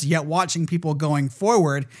reverse, yet watching people going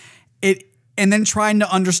forward, and then trying to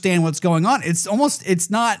understand what's going on, it's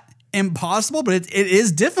not impossible, but it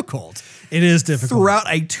is difficult. It is difficult. Throughout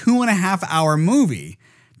a 2.5 hour movie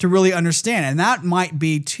to really understand. And that might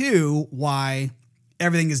be too why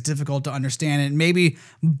everything is difficult to understand. And maybe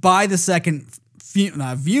by the second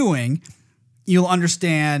viewing, you'll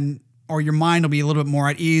understand, or your mind will be a little bit more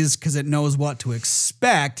at ease because it knows what to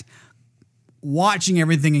expect, watching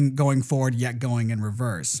everything and going forward, yet going in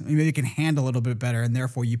reverse. Maybe you can handle it a little bit better, and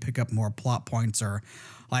therefore you pick up more plot points or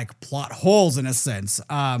like plot holes in a sense.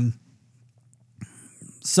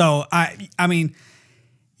 So I mean,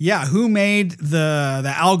 yeah, who made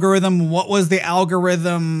the algorithm? What was the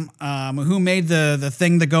algorithm? Who made the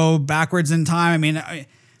thing to go backwards in time? I mean,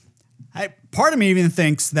 part of me even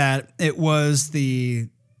thinks that it was the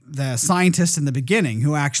scientist in the beginning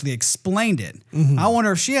who actually explained it. Mm-hmm. I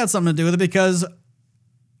wonder if she had something to do with it, because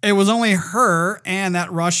it was only her and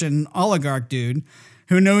that Russian oligarch dude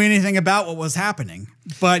who knew anything about what was happening.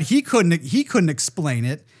 But he couldn't explain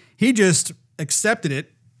it. He just accepted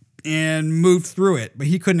it and moved through it, but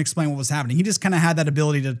he couldn't explain what was happening. He just kind of had that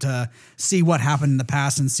ability to see what happened in the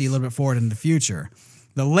past and see a little bit forward in the future.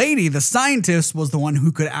 The lady, the scientist, was the one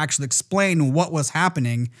who could actually explain what was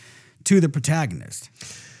happening to the protagonist.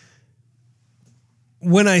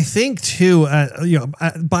 When I think too,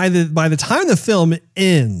 by the time the film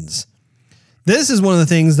ends, this is one of the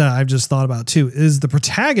things that I've just thought about too, is the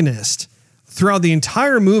protagonist throughout the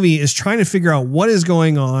entire movie is trying to figure out what is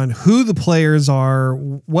going on, who the players are,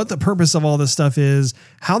 what the purpose of all this stuff is,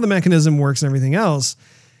 how the mechanism works and everything else.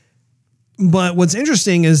 But what's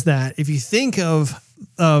interesting is that if you think of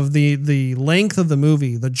the length of the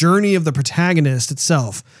movie, the journey of the protagonist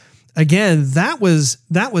itself, again, that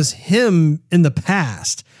was him in the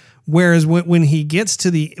past. Whereas when you get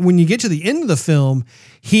to the end of the film,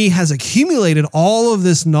 he has accumulated all of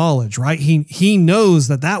this knowledge, right? He knows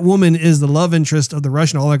that woman is the love interest of the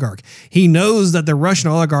Russian oligarch. He knows that the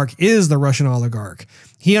Russian oligarch is the Russian oligarch.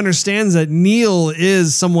 He understands that Neil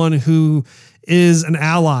is someone who is an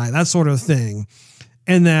ally, that sort of thing.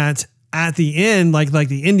 And that at the end, like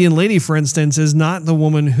the Indian lady, for instance, is not the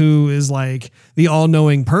woman who is like the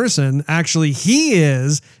all-knowing person. Actually, he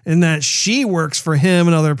is, and that she works for him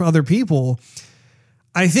and other people.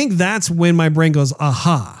 I think that's when my brain goes,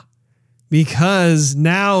 aha. Because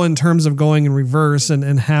now in terms of going in reverse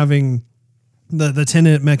and having the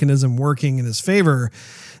Tenet mechanism working in his favor,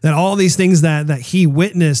 that all these things that he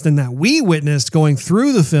witnessed and that we witnessed going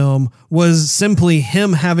through the film was simply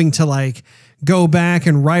him having to like go back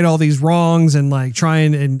and right all these wrongs and like try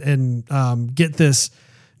and get this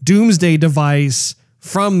doomsday device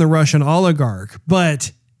from the Russian oligarch.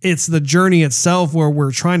 But it's the journey itself where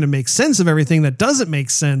we're trying to make sense of everything that doesn't make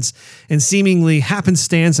sense and seemingly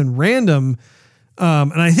happenstance and random.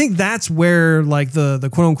 And I think that's where like the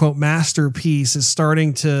quote unquote masterpiece is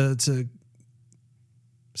starting to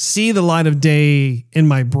see the light of day in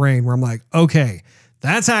my brain, where I'm like, okay,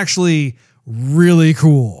 that's actually really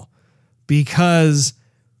cool. Because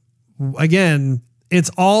again, it's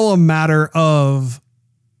all a matter of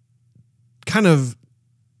kind of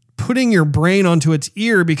putting your brain onto its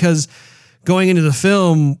ear, because going into the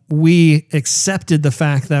film, we accepted the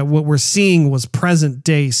fact that what we're seeing was present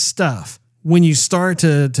day stuff. When you start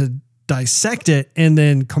to dissect it and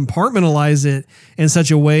then compartmentalize it in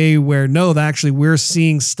such a way where no, actually we're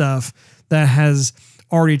seeing stuff that has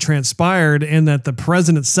already transpired and that the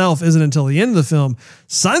present itself isn't until the end of the film,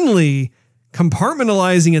 suddenly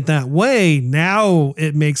compartmentalizing it that way, now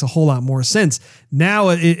it makes a whole lot more sense. Now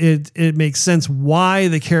it makes sense why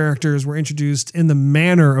the characters were introduced in the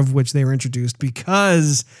manner of which they were introduced,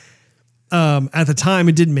 because at the time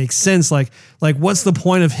it didn't make sense. Like what's the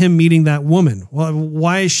point of him meeting that woman? Well,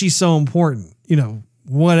 why is she so important?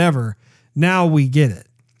 Whatever. Now we get it.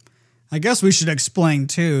 I guess we should explain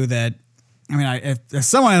too that, I mean, if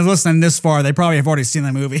someone is listening this far, they probably have already seen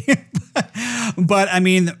the movie. But I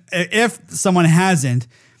mean, if someone hasn't,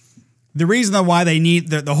 The reason why they need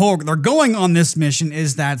they're going on this mission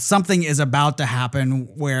is that something is about to happen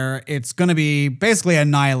where it's going to be basically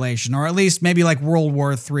annihilation, or at least maybe like World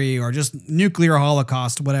War III or just nuclear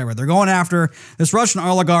holocaust, whatever. They're going after this Russian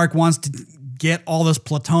oligarch wants to get all this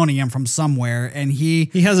plutonium from somewhere, and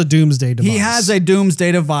he has a doomsday device. He has a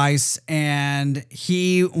doomsday device, and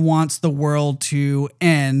he wants the world to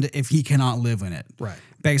end if he cannot live in it. Right.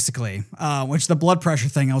 Basically, which the blood pressure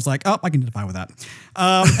thing, I was like, oh, I can identify with that.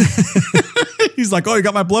 He's like, oh, you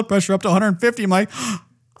got my blood pressure up to 150. I'm like,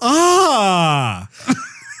 I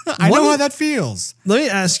know how that feels. Let me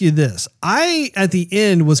ask you this. I, at the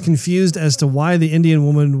end, was confused as to why the Indian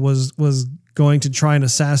woman was going to try and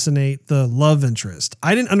assassinate the love interest.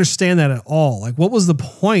 I didn't understand that at all. Like, what was the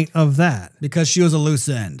point of that? Because she was a loose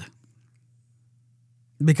end.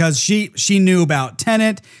 Because she knew about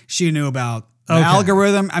Tenet. She knew about the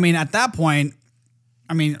algorithm. I mean, at that point,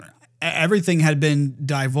 everything had been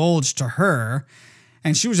divulged to her,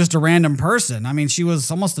 and she was just a random person. I mean, she was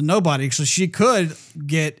almost a nobody, so she could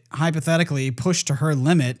get hypothetically pushed to her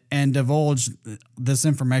limit and divulge this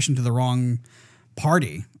information to the wrong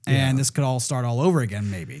party, and this could all start all over again,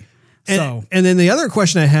 maybe. And then the other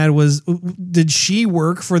question I had was, did she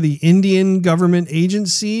work for the Indian government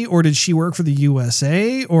agency, or did she work for the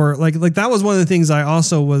USA? Or like that was one of the things I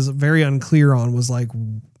also was very unclear on, was like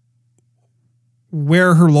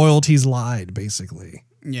where her loyalties lied, basically.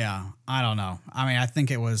 Yeah, I don't know. I mean, I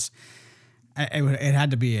think it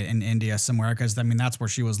had to be in India somewhere, because I mean, that's where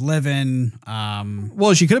she was living.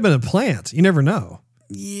 Well, she could have been a plant. You never know.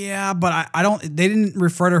 Yeah, but they didn't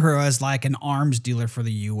refer to her as like an arms dealer for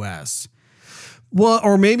the U.S. Well,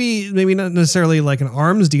 or maybe not necessarily like an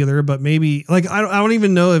arms dealer, but maybe like, I don't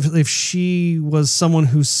even know if she was someone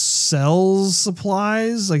who sells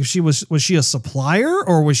supplies. Like, was she a supplier,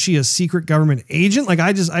 or was she a secret government agent? Like,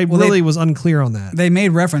 I really was unclear on that. They made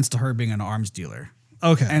reference to her being an arms dealer.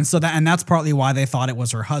 Okay. And so that's partly why they thought it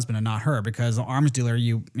was her husband and not her, because the arms dealer,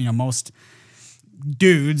 you know, most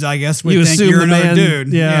dudes, I guess, would think you're another dude.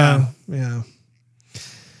 Yeah.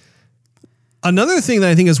 Another thing that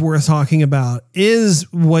I think is worth talking about is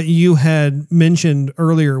what you had mentioned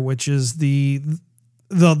earlier, which is the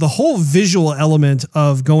whole visual element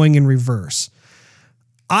of going in reverse.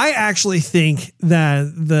 I actually think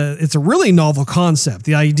that it's a really novel concept.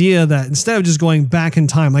 The idea that instead of just going back in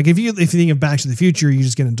time, like if you think of Back to the Future, you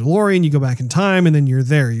just get in DeLorean, you go back in time, and then you're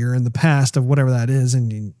there. You're in the past of whatever that is,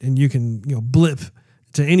 and you can, you know, blip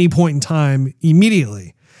to any point in time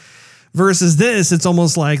immediately. Versus this, it's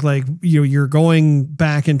almost like you're going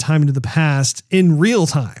back in time into the past in real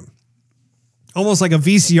time. Almost like a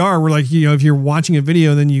VCR, where, like, you know, if you're watching a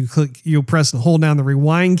video, then you press and hold down the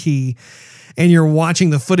rewind key, and you're watching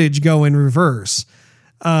the footage go in reverse.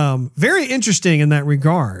 Very interesting in that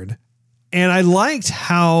regard. And I liked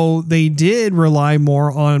how they did rely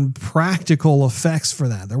more on practical effects for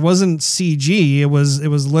that. There wasn't CG. It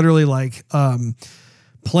was literally like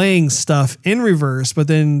playing stuff in reverse, but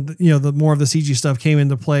then, you know, the more of the CG stuff came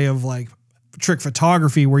into play of like trick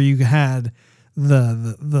photography, where you had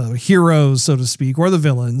the heroes, so to speak, or the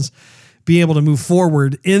villains be able to move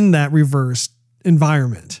forward in that reverse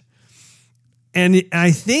environment. And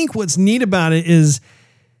I think what's neat about it is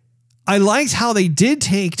I liked how they did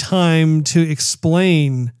take time to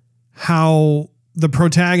explain how the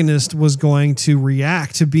protagonist was going to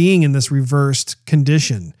react to being in this reversed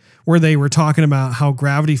condition, where they were talking about how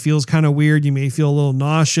gravity feels kind of weird. You may feel a little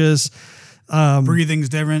nauseous. Breathing's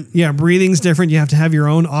different. Yeah, breathing's different. You have to have your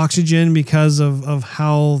own oxygen because of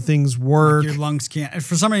how things work. Like your lungs can't.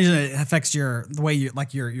 For some reason, it affects the way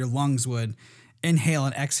your lungs would inhale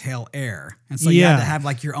and exhale air, and so you have to have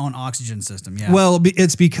like your own oxygen system. Yeah. Well,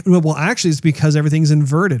 it's because everything's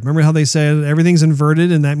inverted. Remember how they said everything's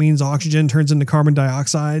inverted, and that means oxygen turns into carbon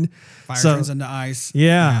dioxide. Fire turns into ice.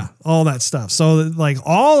 Yeah, all that stuff. So like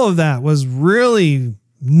all of that was really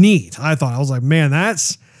neat. I thought, I was like, man,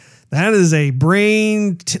 that is a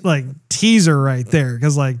brain teaser right there,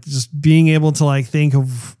 because like just being able to like think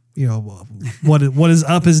of, you know, what is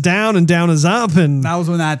up is down and down is up. And that was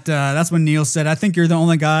when that's when Neil said, I think you're the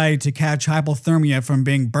only guy to catch hypothermia from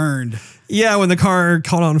being burned. Yeah, when the car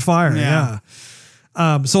caught on fire. Yeah.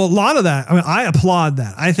 So a lot of that, I mean, I applaud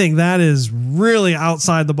that. I think that is really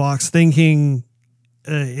outside the box thinking.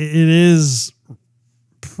 It is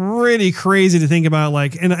pretty crazy to think about,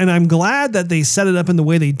 like, and I'm glad that they set it up in the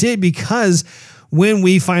way they did, because when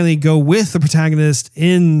we finally go with the protagonist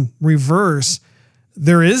in reverse,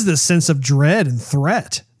 there is this sense of dread and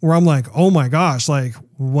threat where I'm like, oh my gosh, like,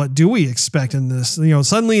 what do we expect in this? You know,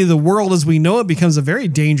 suddenly the world as we know it becomes a very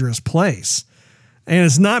dangerous place. And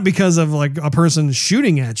it's not because of like a person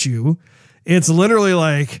shooting at you. It's literally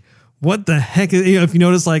like, what the heck? If you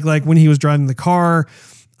notice, like when he was driving the car,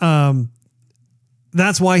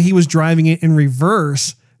 that's why he was driving it in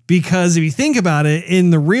reverse. Because if you think about it, in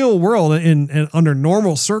the real world and under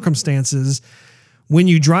normal circumstances, when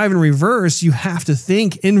you drive in reverse, you have to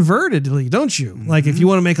think invertedly, don't you? Mm-hmm. Like if you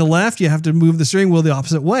want to make a left, you have to move the steering wheel the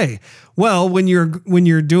opposite way. Well, when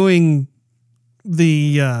you're doing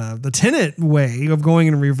the Tenet way of going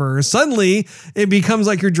in reverse, suddenly it becomes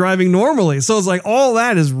like you're driving normally. So it's like all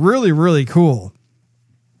that is really, really cool.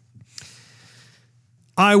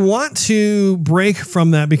 I want to break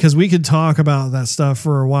from that because we could talk about that stuff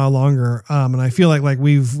for a while longer. And I feel like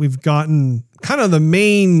we've gotten kind of the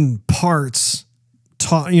main parts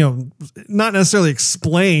taught, not necessarily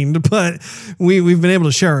explained, but we've been able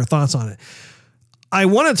to share our thoughts on it. I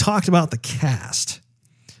want to talk about the cast.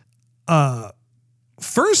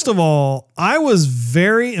 First of all, I was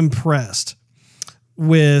very impressed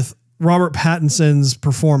with Robert Pattinson's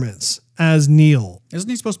performance as Neil. Isn't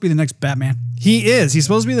he supposed to be the next Batman? He is. He's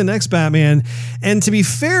supposed to be the next Batman. And to be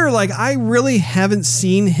fair, I really haven't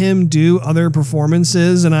seen him do other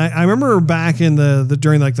performances. And I remember back in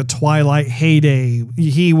during the Twilight heyday,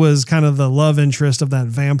 he was kind of the love interest of that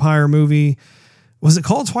vampire movie. Was it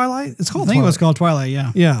called Twilight? It's called I think Twilight. It was called Twilight,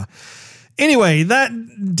 yeah. Yeah. Anyway, that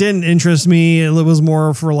didn't interest me. It was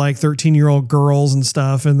more for 13-year-old girls and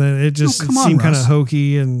stuff. And then it just seemed kind of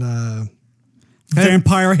hokey and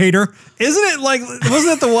vampire hater. Isn't it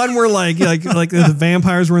wasn't it the one where like the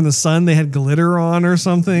vampires were in the sun, they had glitter on or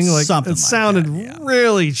something? Something it sounded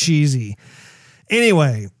really cheesy.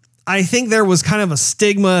 Anyway, I think there was kind of a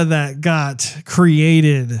stigma that got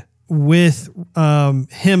created with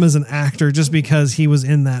him as an actor just because he was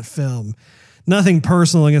in that film. Nothing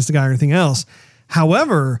personal against the guy or anything else.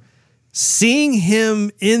 However, seeing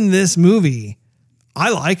him in this movie,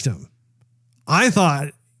 I liked him. I thought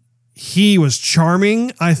he was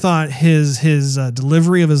charming. I thought his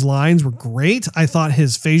delivery of his lines were great. I thought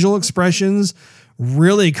his facial expressions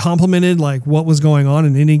really complimented what was going on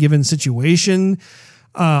in any given situation.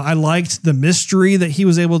 I liked the mystery that he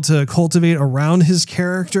was able to cultivate around his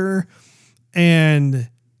character. And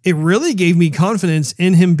it really gave me confidence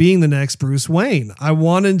in him being the next Bruce Wayne. I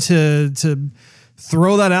wanted to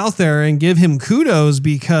throw that out there and give him kudos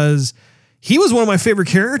because he was one of my favorite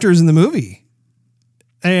characters in the movie.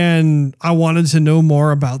 And I wanted to know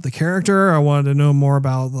more about the character. I wanted to know more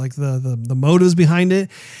about the motives behind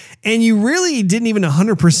it. And you really didn't even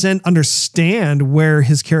 100% understand where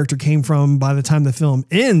his character came from by the time the film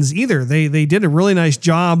ends either. They did a really nice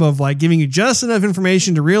job of giving you just enough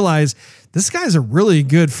information to realize this guy's a really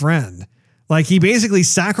good friend. He basically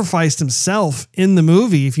sacrificed himself in the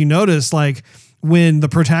movie. If you notice, when the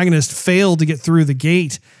protagonist failed to get through the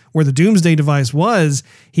gate where the Doomsday device was,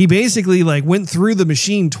 he basically went through the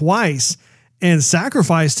machine twice and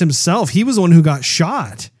sacrificed himself. He was the one who got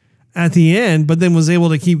shot at the end, but then was able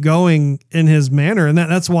to keep going in his manner. And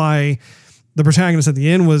that's why the protagonist at the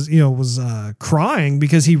end was crying,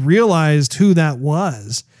 because he realized who that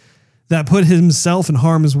was that put himself in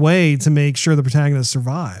harm's way to make sure the protagonist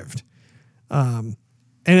survived. And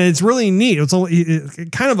it's really neat. It's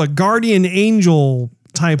kind of a guardian angel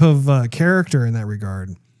type of character in that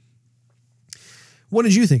regard. What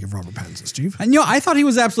did you think of Robert Pattinson, Steve? I thought he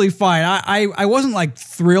was absolutely fine. I wasn't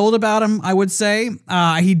thrilled about him, I would say.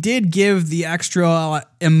 He did give the extra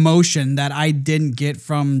emotion that I didn't get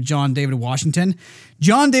from John David Washington.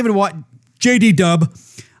 JD Dub.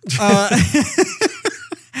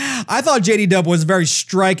 I thought JD Dub was very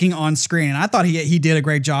striking on screen, and I thought he did a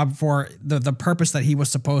great job for the purpose that he was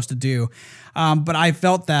supposed to do. But I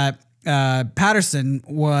felt that Patterson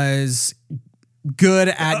was good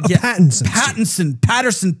at Pattinson, Pat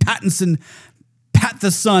the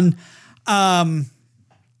Son,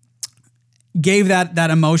 gave that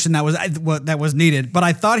emotion that was needed. But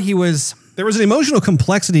I thought there was an emotional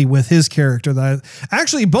complexity with his character that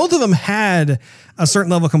actually both of them had a certain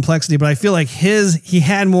level of complexity, but I feel like he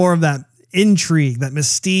had more of that intrigue, that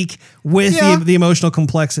mystique with the emotional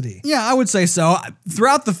complexity. Yeah, I would say so.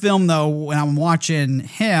 Throughout the film, though, when I'm watching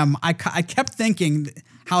him, I kept thinking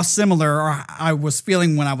how similar I was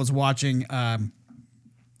feeling when I was watching the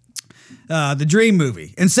Dream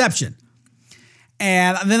movie, Inception.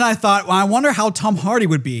 And then I thought, well, I wonder how Tom Hardy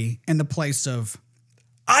would be in the place of...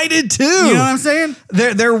 I did too. You know what I'm saying?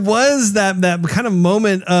 There was that kind of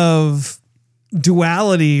moment of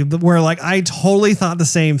duality where I totally thought the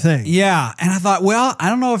same thing. Yeah. And I thought, well, I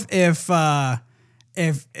don't know if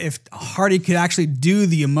Hardy could actually do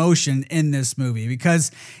the emotion in this movie,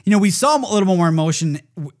 because, we saw a little more emotion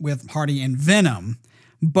with Hardy in Venom,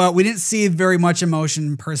 but we didn't see very much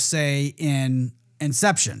emotion per se in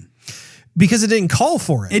Inception. Because it didn't call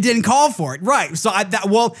for it. It didn't call for it, right? So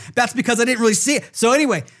that's because I didn't really see it. So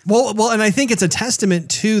anyway, well, and I think it's a testament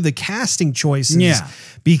to the casting choices. Yeah.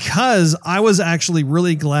 Because I was actually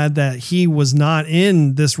really glad that he was not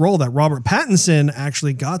in this role, that Robert Pattinson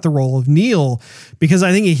actually got the role of Neil, because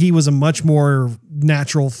I think he was a much more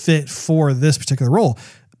natural fit for this particular role.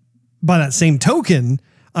 By that same token,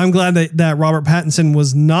 I'm glad that Robert Pattinson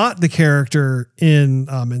was not the character in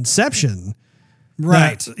Inception.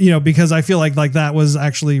 Right. That, because I feel like that was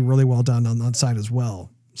actually really well done on that side as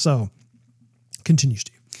well. So continue,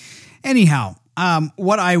 Steve. Anyhow,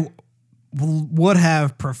 what I would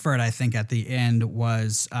have preferred, I think, at the end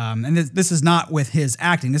was, and this is not with his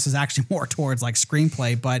acting, this is actually more towards like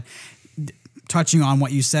screenplay, but touching on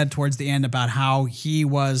what you said towards the end about how he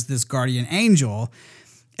was this guardian angel,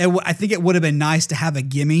 I think it would have been nice to have a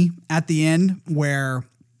gimme at the end where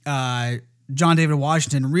John David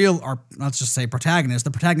Washington, or let's just say protagonist,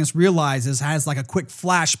 the protagonist has like a quick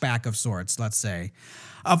flashback of sorts, let's say,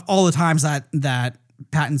 of all the times that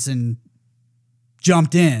Pattinson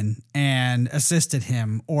jumped in and assisted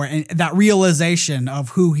him, and that realization of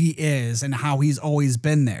who he is and how he's always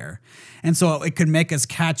been there. And so it could make us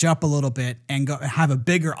catch up a little bit and have a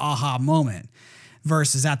bigger aha moment.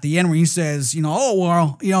 Versus at the end where he says,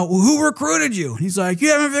 who recruited you? And he's like, you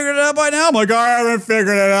haven't figured it out by now? I'm like, I haven't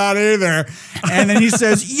figured it out either. And then he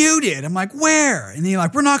says, you did. I'm like, where? And then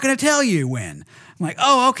like, we're not going to tell you when. I'm like,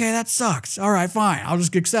 oh, okay, that sucks. All right, fine. I'll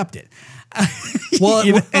just accept it.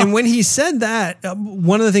 Well, and when he said that,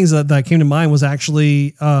 one of the things that came to mind was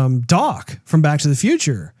actually Doc from Back to the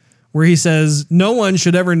Future, where he says no one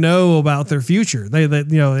should ever know about their future.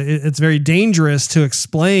 It's very dangerous to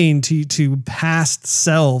explain to past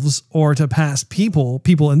selves or to past people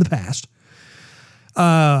in the past,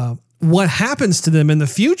 what happens to them in the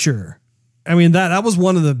future. I mean, that was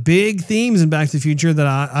one of the big themes in Back to the Future that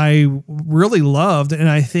I really loved. And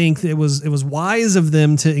I think it was wise of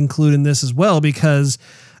them to include in this as well, because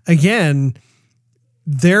again,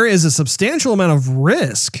 there is a substantial amount of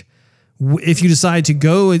risk if you decide to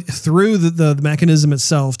go through the mechanism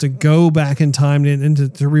itself, to go back in time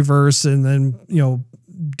and to reverse and then,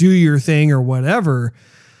 do your thing or whatever.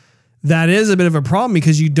 That is a bit of a problem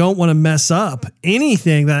because you don't want to mess up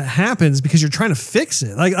anything that happens because you're trying to fix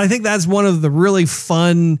it. Like, I think that's one of the really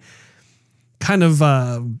fun kind of,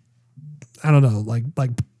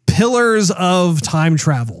 like pillars of time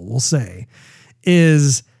travel, we'll say,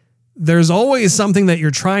 is there's always something that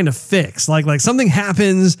you're trying to fix. Like something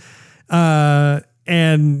happens,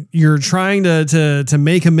 and you're trying to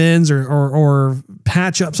make amends or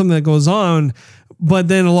patch up something that goes on. But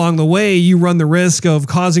then along the way, you run the risk of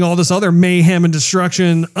causing all this other mayhem and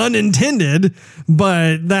destruction unintended.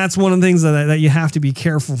 But that's one of the things that you have to be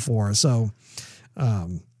careful for. So,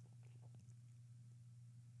 the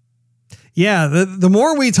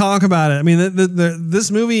more we talk about it, I mean,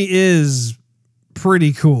 this movie is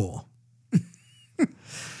pretty cool.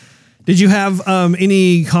 Did you have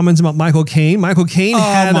any comments about Michael Caine? Michael Caine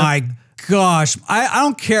had... Oh, my gosh. I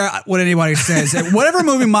don't care what anybody says. Whatever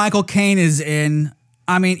movie Michael Caine is in,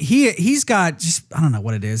 I mean, he's got just, I don't know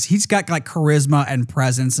what it is. He's got like charisma and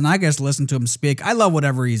presence, and I guess listen to him speak. I love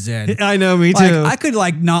whatever he's in. I know, me too. I could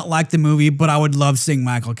not like the movie, but I would love seeing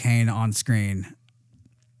Michael Caine on screen.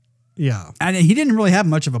 Yeah. And he didn't really have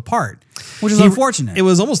much of a part, which is unfortunate. It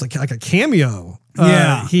was almost like a cameo.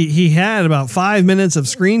 Yeah. He had about 5 minutes of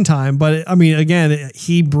screen time, but I mean, again,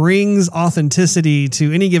 he brings authenticity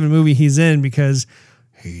to any given movie he's in because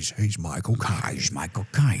he's Michael Caine. He's Michael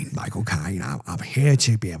Caine. Michael Caine, I'm here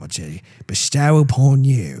to be able to bestow upon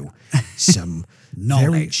you some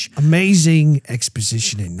knowledge, very amazing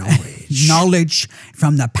exposition and knowledge. Knowledge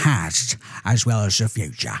from the past as well as the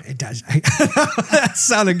future. It does. That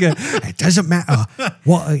sounded good. It doesn't matter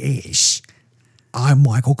what it is. I'm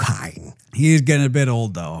Michael Caine. He's getting a bit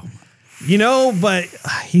old though. But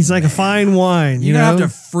he's like a fine wine. You're going to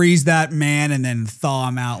have to freeze that man and then thaw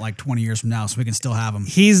him out like 20 years from now so we can still have him.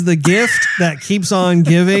 He's the gift that keeps on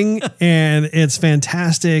giving. And it's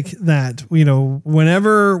fantastic that,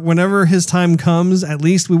 whenever his time comes, at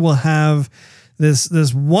least we will have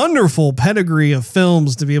this wonderful pedigree of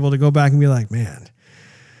films to be able to go back and be like, man,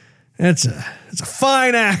 it's a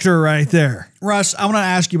fine actor right there. Russ, I want to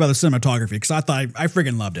ask you about the cinematography because I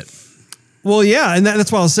freaking loved it. Well, yeah, and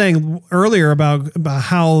that's what I was saying earlier about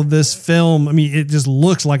how this film, I mean, it just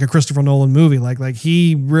looks like a Christopher Nolan movie. Like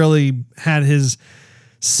he really had his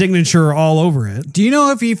signature all over it. Do you know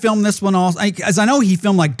if he filmed this one also? As I know he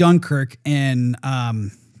filmed like Dunkirk in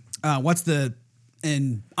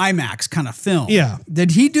in IMAX kind of film. Yeah. Did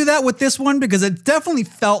he do that with this one? Because it definitely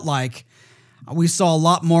felt like we saw a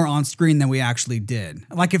lot more on screen than we actually did.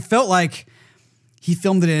 Like, it felt like he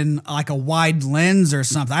filmed it in like a wide lens or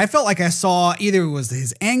something. I felt like I saw either it was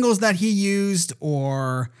his angles that he used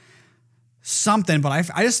or something, but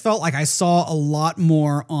I just felt like I saw a lot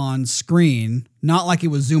more on screen. Not like it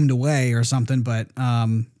was zoomed away or something, but I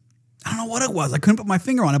don't know what it was. I couldn't put my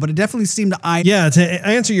finger on it, but it definitely seemed to... Yeah, to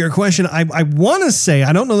answer your question, I want to say,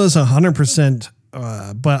 I don't know this 100%,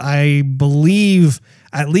 but I believe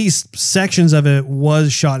at least sections of it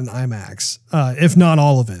was shot in IMAX, if not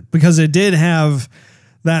all of it, because it did have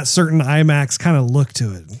that certain IMAX kind of look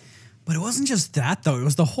to it. But it wasn't just that, though. It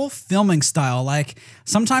was the whole filming style. Like,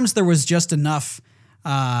 sometimes there was just enough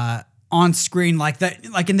on screen, like that,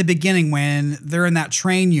 like in the beginning when they're in that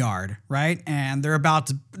train yard, right? And they're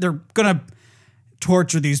gonna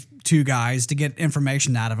torture these two guys to get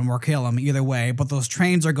information out of them or kill them, either way. But those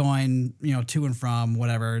trains are going, to and from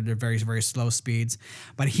whatever. They're very, very slow speeds.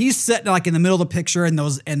 But he's sitting like in the middle of the picture, and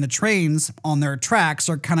the trains on their tracks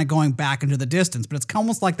are kind of going back into the distance. But it's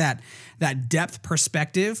almost like that depth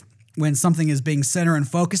perspective when something is being center and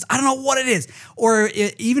focused. I don't know what it is. Or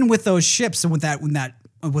even with those ships and with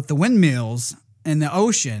the windmills in the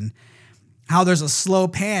ocean, how there's a slow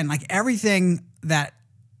pan, like everything that,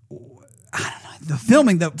 I don't know, the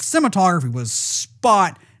filming, the cinematography was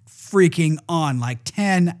spot freaking on, like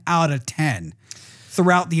 10 out of 10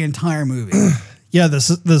 throughout the entire movie. Yeah, the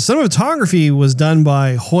cinematography was done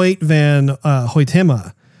by Hoyt van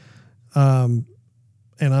Hoytema.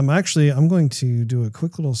 And I'm going to do a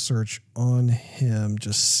quick little search on him,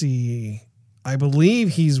 just see. I believe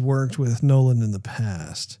he's worked with Nolan in the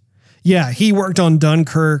past. Yeah, he worked on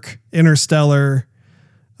Dunkirk, Interstellar,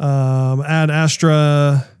 Ad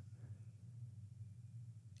Astra.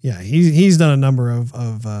 Yeah, he's done a number of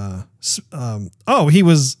he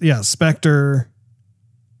was Spectre.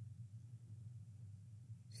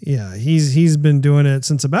 Yeah, he's been doing it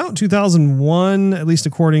since about 2001, at least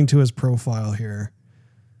according to his profile here.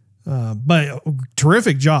 But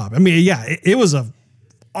terrific job. I mean, yeah, it was a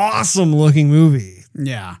awesome looking movie.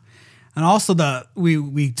 Yeah. And also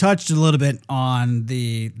we touched a little bit on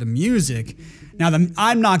the music. Now,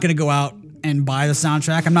 I'm not going to go out and buy the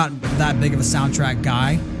soundtrack. I'm not that big of a soundtrack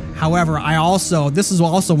guy. However, this is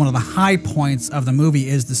also one of the high points of the movie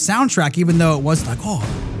is the soundtrack, even though it was like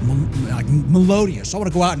melodious. I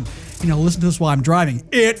want to go out and listen to this while I'm driving.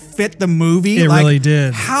 It fit the movie. It really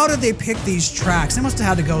did. How did they pick these tracks? They must have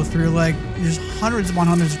had to go through just hundreds upon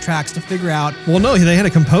hundreds of tracks to figure out. Well, no, they had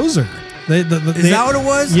a composer. Is that what it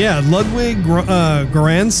was? Yeah, Ludwig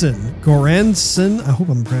Göransson. I hope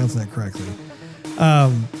I'm pronouncing that correctly.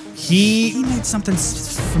 He made something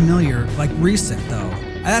familiar, like recent though.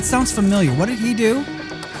 That sounds familiar. What did he do?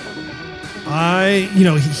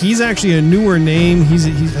 He's actually a newer name. I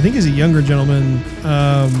think he's a younger gentleman.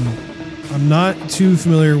 I'm not too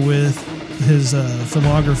familiar with his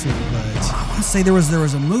filmography, but I want to say there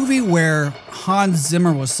was a movie where Hans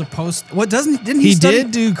Zimmer was supposed. Didn't he? He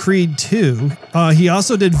did do Creed 2. He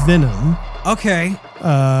also did Venom. Okay.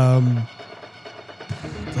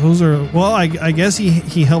 Those are I guess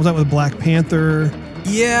he helped out with Black Panther.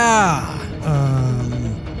 Yeah.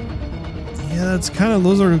 Yeah,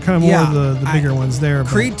 those are kind of more of the bigger ones there.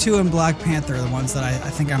 Creed 2 and Black Panther are the ones that I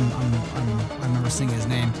think I remember seeing his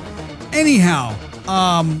name. Anyhow,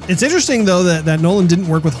 it's interesting though that Nolan didn't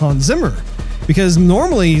work with Hans Zimmer, because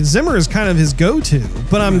normally Zimmer is kind of his go-to.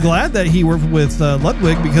 But I'm glad that he worked with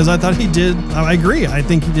Ludwig, because I thought he did. I agree. I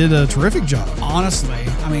think he did a terrific job. Honestly,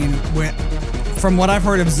 I mean, from what I've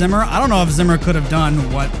heard of Zimmer, I don't know if Zimmer could have done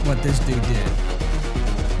what this dude did.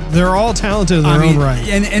 They're all talented in their own right.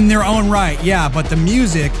 In their own right, yeah. But the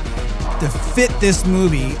music to fit this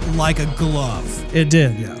movie like a glove. It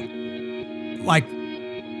did, yeah. Like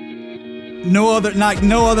no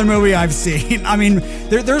other movie I've seen. I mean,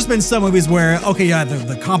 there's been some movies where,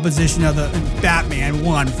 the composition of the Batman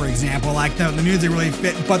 1, for example, like the music really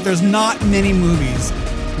fit, but there's not many movies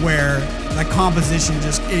where the composition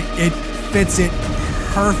just it fits it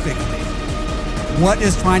perfectly. What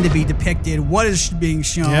is trying to be depicted, what is being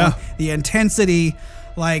shown, the intensity,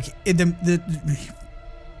 the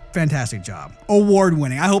fantastic job. Award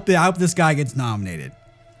winning. I hope this guy gets nominated.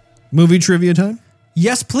 Movie trivia time?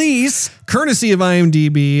 Yes, please. Courtesy of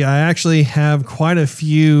IMDb, I actually have quite a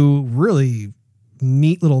few really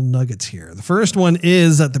neat little nuggets here. The first one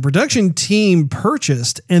is that the production team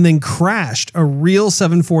purchased and then crashed a real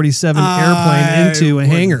 747 airplane into a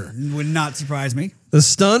hangar. Would not surprise me. The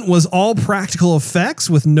stunt was all practical effects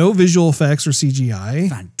with no visual effects or CGI.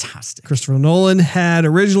 Fantastic. Christopher Nolan had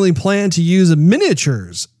originally planned to use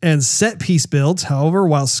miniatures and set piece builds. However,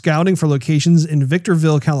 while scouting for locations in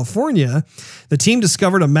Victorville, California, the team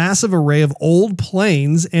discovered a massive array of old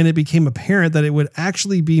planes, and it became apparent that it would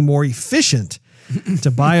actually be more efficient to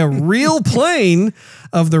buy a real plane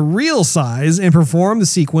of the real size and perform the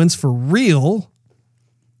sequence for real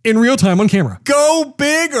in real time on camera. Go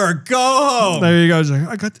big or go home. There you go.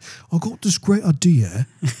 I got this great idea.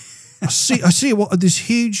 I see what this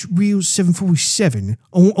huge real 747.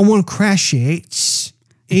 I want to crash it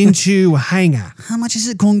into a hangar. How much is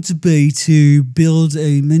it going to be to build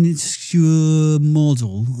a minuscule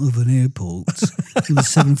model of an airport with a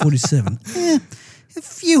 747? A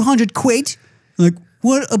few £100. Like,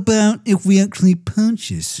 what about if we actually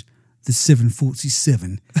purchase the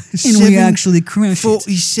 747 and we actually crash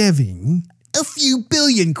 47? A few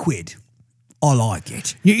billion quid. I like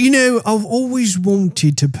it. You know, I've always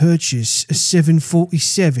wanted to purchase a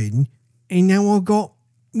 747, and now I've got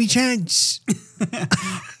me chance.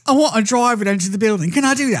 I want to drive it into the building. Can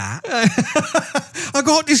I do that? I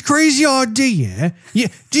got this crazy idea. Yeah,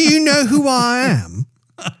 do you know who I am?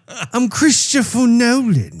 I'm Christopher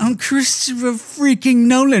Nolan. I'm Christopher freaking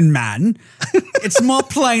Nolan, man. It's my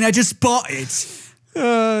plane. I just bought it.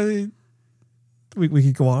 We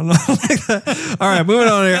could go on like that. All right, moving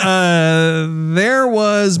on here. There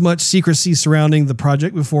was much secrecy surrounding the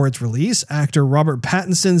project before its release. Actor Robert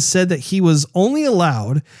Pattinson said that he was only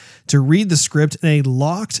allowed to read the script in a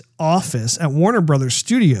locked office at Warner Brothers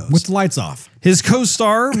Studios with the lights off. His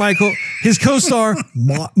co-star Michael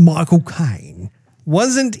Caine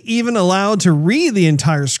wasn't even allowed to read the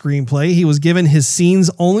entire screenplay. He was given his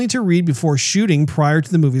scenes only to read before shooting prior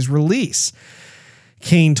to the movie's release.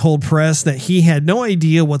 Caine told press that he had no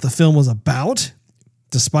idea what the film was about,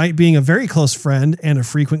 despite being a very close friend and a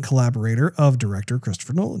frequent collaborator of director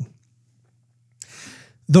Christopher Nolan.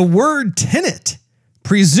 The word tenet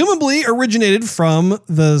presumably originated from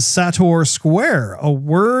the Sator Square, a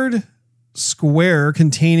word square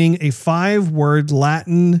containing a 5-word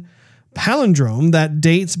Latin palindrome that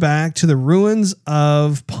dates back to the ruins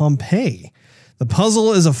of Pompeii. The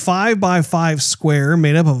puzzle is a 5x5 square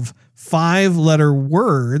made up of 5-letter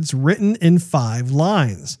words written in 5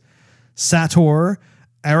 lines. Sator,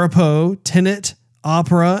 Arapo, Tenet,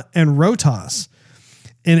 Opera, and Rotas.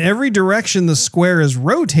 In every direction the square is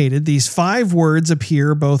rotated, these 5 words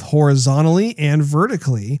appear both horizontally and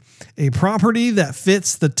vertically, a property that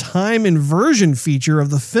fits the time inversion feature of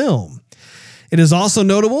the film. It is also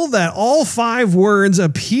notable that all 5 words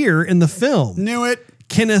appear in the film. Knew it.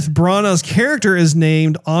 Kenneth Branagh's character is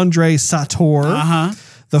named Andre Sator.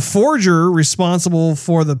 The forger responsible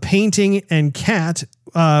for the painting and cat,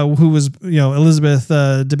 who was, Elizabeth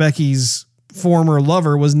Debicki's former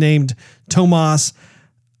lover, was named Tomas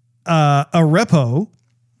Arepo.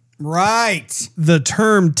 Right. The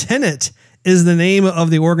term tenet is the name of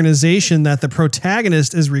the organization that the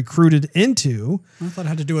protagonist is recruited into. I thought it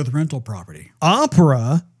had to do with rental property.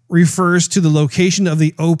 Opera refers to the location of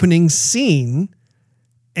the opening scene,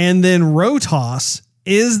 and then Rotas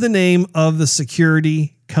is the name of the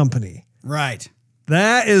security company. Right.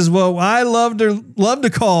 That is what I love to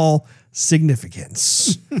call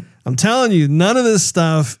significance. I'm telling you, none of this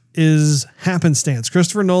stuff is happenstance.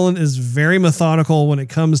 Christopher Nolan is very methodical when it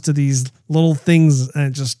comes to these little things, and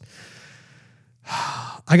it just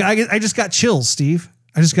I just got chills, Steve.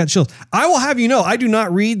 I just got chills. I will have you know, I do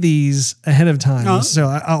not read these ahead of time. So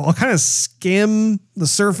I'll kind of skim the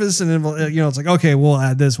surface, and then, it's like, okay, we'll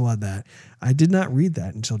add this, we'll add that. I did not read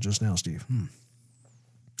that until just now, Steve.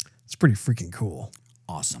 It's pretty freaking cool.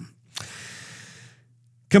 Awesome.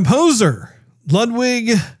 Composer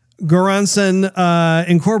Ludwig Göransson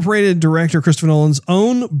incorporated director Christopher Nolan's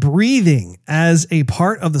own breathing as a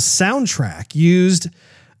part of the soundtrack used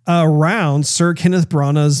around Sir Kenneth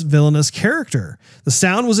Branagh's villainous character. The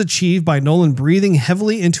sound was achieved by Nolan breathing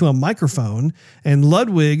heavily into a microphone and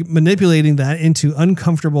Ludwig manipulating that into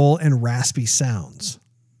uncomfortable and raspy sounds.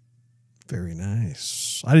 Very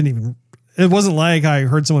nice. It wasn't like I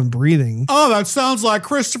heard someone breathing. Oh, that sounds like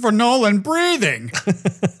Christopher Nolan breathing.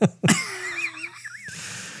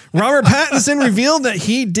 Robert Pattinson revealed that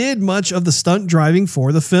he did much of the stunt driving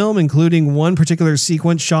for the film, including one particular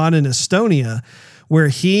sequence shot in Estonia, where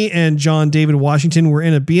he and John David Washington were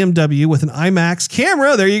in a BMW with an IMAX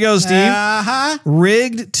camera. There you go, Steve.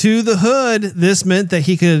 Rigged to the hood. This meant that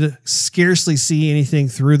he could scarcely see anything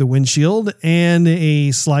through the windshield, and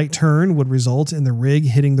a slight turn would result in the rig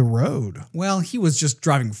hitting the road. Well, he was just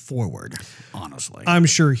driving forward, honestly. I'm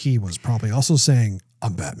sure he was probably also saying,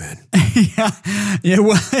 I'm Batman. Yeah.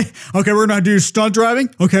 Well, okay, we're going to do stunt driving.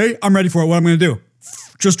 Okay, I'm ready for it. What I'm going to do?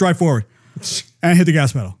 Just drive forward and hit the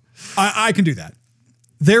gas pedal. I can do that.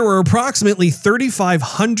 There were approximately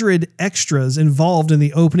 3,500 extras involved in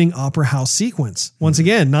the opening opera house sequence. Once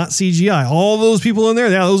again, not CGI. All those people in there,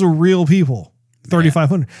 yeah, those are real people.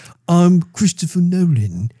 3,500. I'm Christopher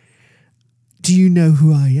Nolan. Do you know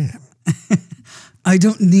who I am? I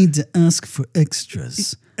don't need to ask for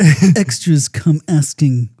extras. Extras come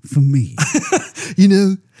asking for me. You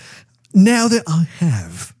know, now that I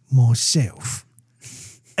have myself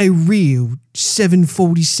a real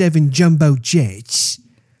 747 jumbo jet,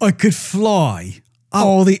 I could fly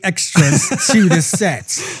all the extras to the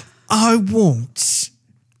set. I want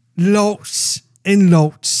lots and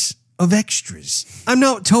lots of extras. I'm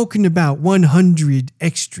not talking about 100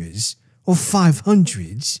 extras or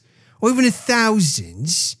 500s or even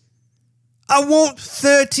 1,000s. I want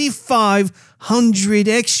 3,500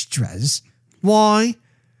 extras. Why?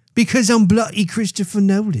 Because I'm bloody Christopher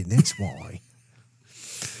Nolan. That's why.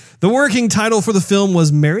 The working title for the film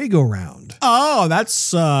was Merry-Go-Round. Oh,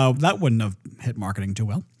 that wouldn't have hit marketing too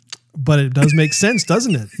well. But it does make sense,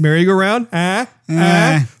 doesn't it? Merry-go-round,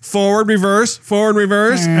 forward, reverse,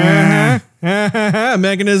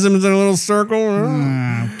 mechanisms in a little circle.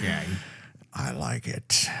 Okay. I like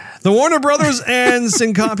it. The Warner Brothers and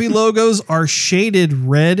Syncope logos are shaded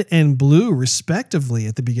red and blue, respectively,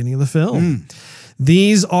 at the beginning of the film.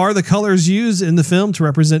 These are the colors used in the film to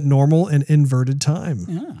represent normal and inverted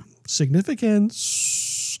time.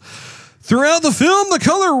 Significance. Throughout the film, the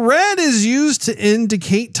color red is used to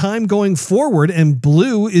indicate time going forward, and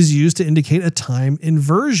blue is used to indicate a time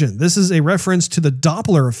inversion. This is a reference to the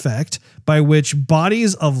Doppler effect, by which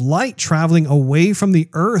bodies of light traveling away from the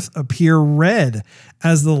Earth appear red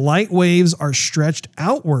as the light waves are stretched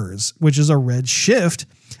outwards, which is a red shift,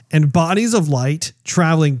 and bodies of light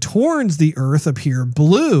traveling towards the Earth appear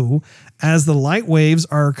blue as the light waves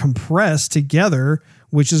are compressed together,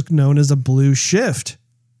 which is known as a blue shift.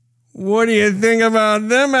 What do you think about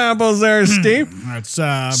them apples there, Steve? That's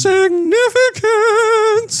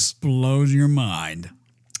significance. Blows your mind.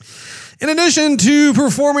 In addition to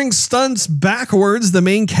performing stunts backwards, the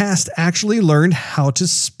main cast actually learned how to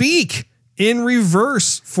speak in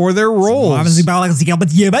reverse for their roles.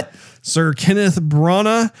 Sir Kenneth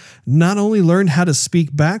Branagh not only learned how to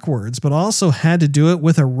speak backwards, but also had to do it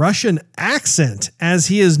with a Russian accent, as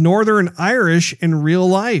he is Northern Irish in real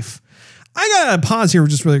life. I gotta pause here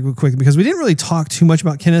just really quick because we didn't really talk too much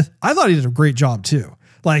about Kenneth. I thought he did a great job too.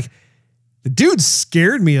 Like, the dude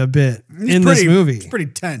scared me a bit in this movie. He's pretty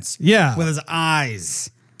tense. Yeah. With his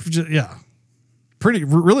eyes. Yeah.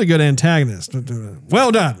 Really good antagonist.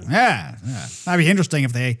 Well done. Yeah. That'd be interesting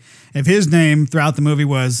if his name throughout the movie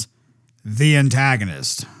was the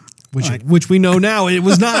antagonist. Which we know now it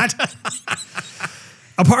was not.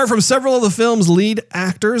 Apart from several of the film's lead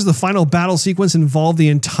actors, the final battle sequence involved the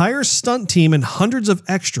entire stunt team and hundreds of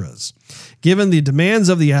extras. Given the demands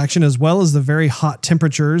of the action as well as the very hot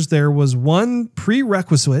temperatures, there was one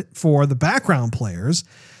prerequisite for the background players.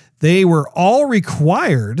 They were all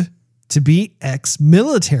required to be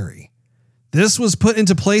ex-military. This was put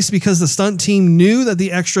into place because the stunt team knew that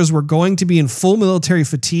the extras were going to be in full military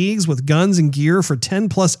fatigues with guns and gear for 10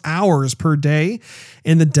 plus hours per day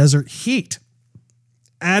in the desert heat.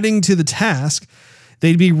 Adding to the task,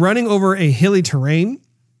 they'd be running over a hilly terrain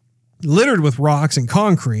littered with rocks and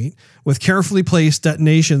concrete with carefully placed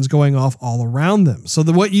detonations going off all around them. So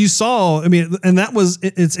what you saw,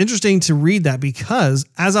 it's interesting to read that because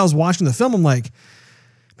as I was watching the film, I'm like,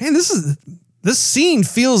 man, this scene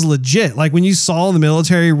feels legit. Like when you saw the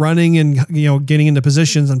military running and, getting into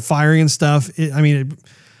positions and firing and stuff.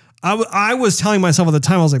 I was telling myself at the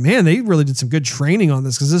time, I was like, man, they really did some good training on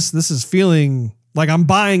this because this is feeling like I'm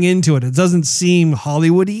buying into it. It doesn't seem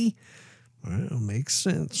Hollywood-y. Well, makes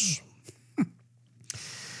sense.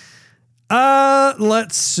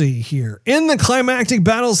 Let's see here. In the climactic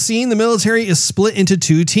battle scene, the military is split into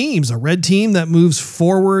two teams, a red team that moves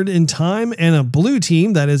forward in time and a blue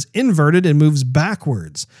team that is inverted and moves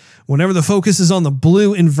backwards. Whenever the focus is on the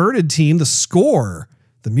blue inverted team, the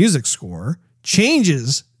music score,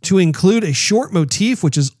 changes to include a short motif,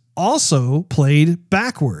 which is also played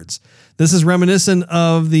backwards. This is reminiscent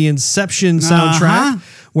of the Inception soundtrack,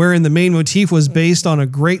 wherein the main motif was based on a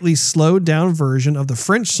greatly slowed down version of the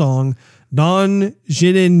French song Non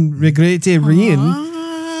je ne regrette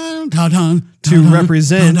rien, to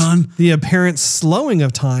represent the apparent slowing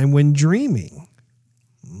of time when dreaming.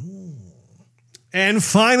 And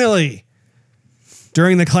finally,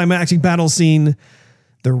 during the climactic battle scene,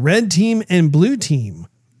 the red team and blue team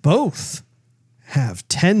both have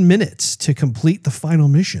 10 minutes to complete the final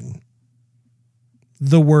mission.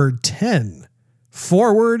 The word 10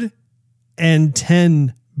 forward and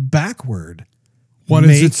 10 backward. What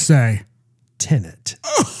does it say? Tenet.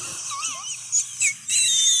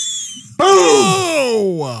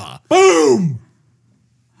 Boom! Boom!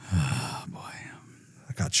 Oh, boy.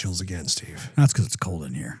 I got chills again, Steve. That's because it's cold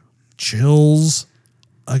in here. Chills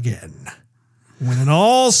again. When it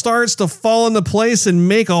all starts to fall into place and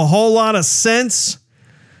make a whole lot of sense,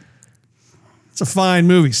 it's a fine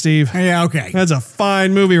movie, Steve. Yeah, okay. That's a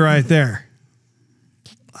fine movie right there.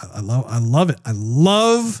 I love it. I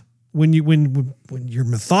love when you're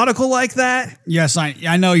methodical like that. Yes,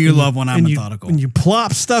 I know you love when I'm methodical. When you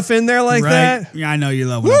plop stuff in there like that. Yeah, I know you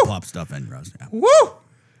love when I plop stuff in, Rose. Yeah. Woo!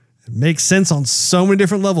 It makes sense on so many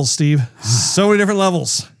different levels, Steve. So many different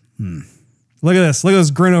levels. Look at this. Look at this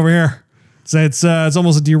grin over here. It's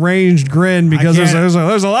almost a deranged grin because there's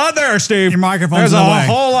a lot there, Steve. Your microphone's There's in the a way.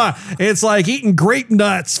 whole lot. It's like eating grape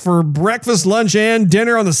nuts for breakfast, lunch, and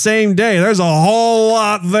dinner on the same day. There's a whole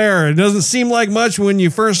lot there. It doesn't seem like much when you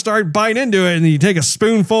first start biting into it, and you take a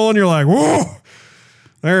spoonful and you're like, whoa.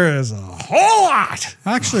 There is a whole lot.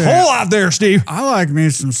 Actually, a whole lot there, Steve. I like me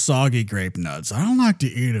some soggy grape nuts. I don't like to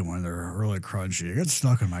eat them when they're really crunchy. It gets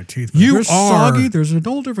stuck in my teeth. But You if they're are soggy. There's a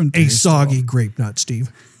whole different A taste. soggy grape nut,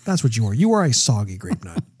 Steve. That's what you are. You are a soggy grape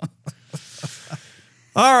nut.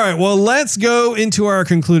 All right. Well, let's go into our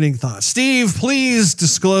concluding thoughts. Steve, please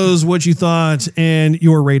disclose what you thought and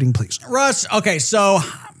your rating, please. Russ, okay, so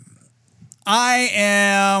I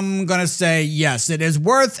am going to say yes, it is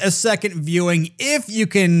worth a second viewing if you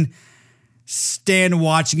can stand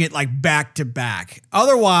watching it like back to back.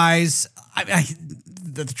 Otherwise,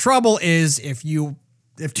 the trouble is if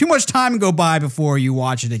too much time go by before you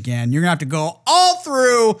watch it again, you're going to have to go all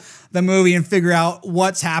through the movie and figure out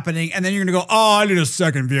what's happening. And then you're going to go, oh, I need a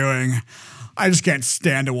second viewing. I just can't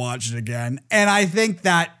stand to watch it again. And I think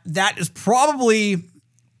that is probably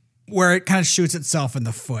where it kind of shoots itself in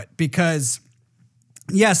the foot because,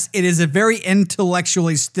 yes, it is a very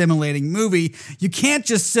intellectually stimulating movie. You can't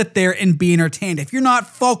just sit there and be entertained. If you're not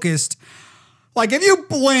focused, like if you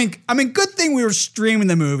blink, I mean, good thing we were streaming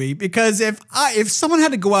the movie because if someone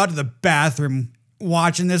had to go out to the bathroom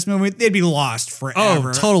watching this movie, they'd be lost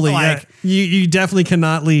forever. Oh, totally. Like, yeah. You definitely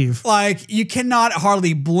cannot leave. Like you cannot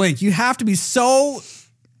hardly blink. You have to be so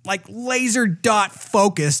like laser dot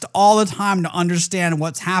focused all the time to understand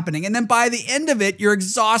what's happening. And then by the end of it, you're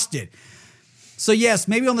exhausted. So yes,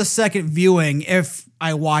 maybe on the second viewing, if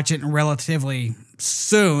I watch it relatively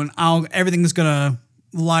soon, everything's going to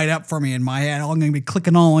light up for me in my head. I'm going to be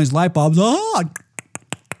clicking on all these light bulbs. Oh,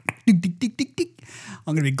 tick, tick, tick, tick, tick.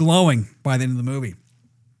 I'm going to be glowing by the end of the movie.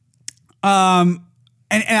 And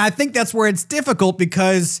I think that's where it's difficult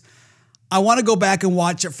because I want to go back and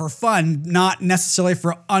watch it for fun, not necessarily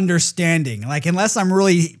for understanding. Like, unless I'm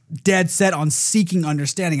really dead set on seeking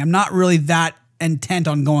understanding, I'm not really that intent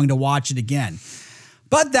on going to watch it again.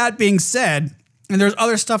 But that being said, and there's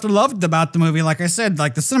other stuff to love about the movie. Like I said,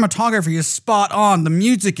 like the cinematography is spot on. The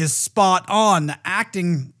music is spot on. The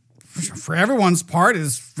acting for everyone's part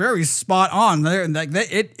is very spot on.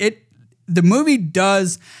 The movie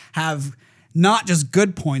does have not just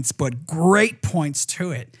good points, but great points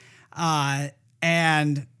to it.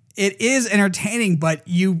 And it is entertaining, but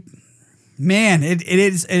it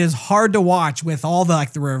is hard to watch with all the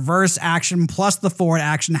like the reverse action plus the forward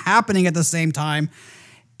action happening at the same time.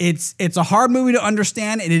 It's a hard movie to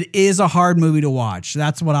understand, and it is a hard movie to watch.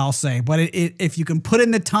 That's what I'll say. But if you can put in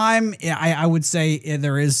the time, I would say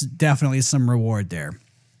there is definitely some reward there.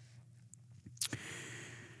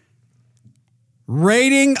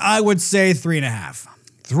 Rating, I would say 3.5.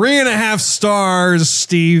 3.5 stars,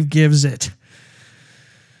 Steve gives it.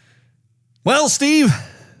 Well, Steve,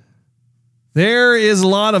 there is a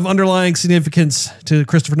lot of underlying significance to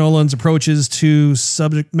Christopher Nolan's approaches to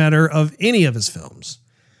subject matter of any of his films.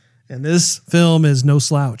 And this film is no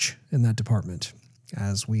slouch in that department,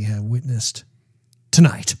 as we have witnessed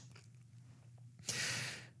tonight.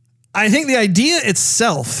 I think the idea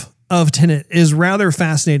itself of Tenet is rather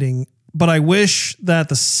fascinating, but I wish that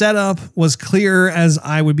the setup was clearer as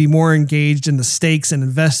I would be more engaged in the stakes and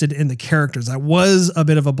invested in the characters. That was a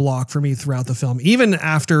bit of a block for me throughout the film, even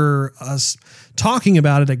after us talking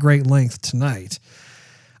about it at great length tonight.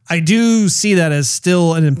 I do see that as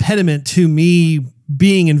still an impediment to me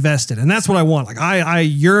being invested. And that's what I want. Like I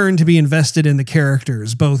yearn to be invested in the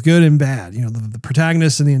characters, both good and bad, you know, the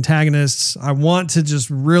protagonists and the antagonists. I want to just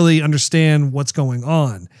really understand what's going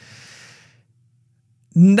on.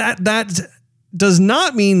 That does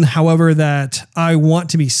not mean, however, that I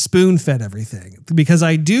want to be spoon-fed everything, because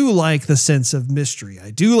I do like the sense of mystery.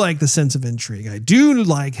 I do like the sense of intrigue. I do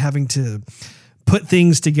like having to put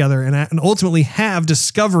things together and ultimately have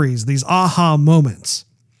discoveries, these aha moments.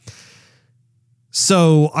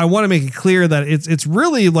 So I want to make it clear that it's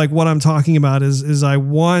really like what I'm talking about is I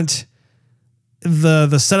want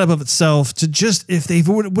the setup of itself to just, if they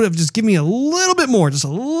would have just given me a little bit more, just a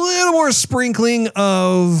little more sprinkling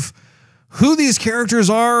of who these characters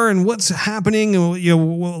are and what's happening and, you know,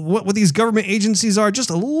 what these government agencies are, just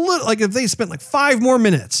a little, like if they spent like 5 more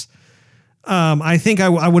minutes, I think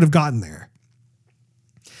I would have gotten there.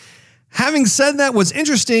 Having said that, what's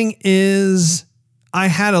interesting is I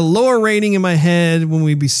had a lower rating in my head when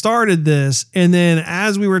we started this. And then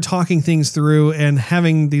as we were talking things through and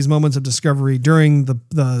having these moments of discovery during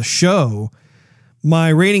the show, my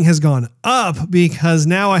rating has gone up because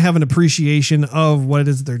now I have an appreciation of what it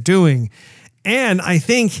is that they're doing. And I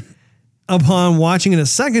think upon watching it a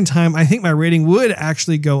second time, I think my rating would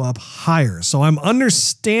actually go up higher. So I'm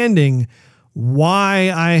understanding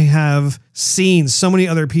why I have seen so many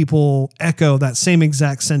other people echo that same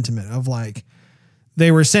exact sentiment of like,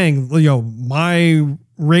 they were saying, you know, my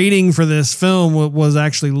rating for this film was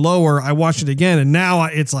actually lower. I watched it again and now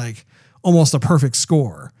it's like almost a perfect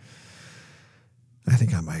score. I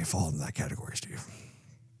think I might fall in that category, Steve.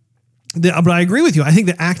 But I agree with you. I think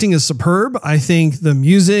the acting is superb. I think the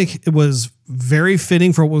music, it was very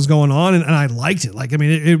fitting for what was going on. And I liked it. Like, I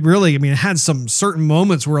mean, it really, I mean, it had some certain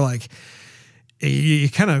moments where like,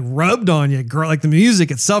 it kind of rubbed on you, like the music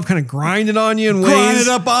itself kind of grinded on you in ways. Grinded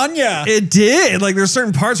up on you. It did. Like there's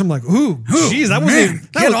certain parts where I'm like, ooh, geez, that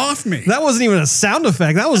wasn't. Get off me. That wasn't even a sound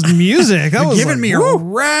effect. That was music. That was giving like, me woo. a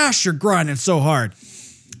rash. You're grinding so hard.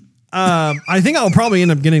 I think I'll probably end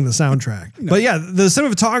up getting the soundtrack. No. But yeah, the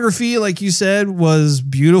cinematography, like you said, was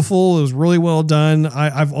beautiful. It was really well done.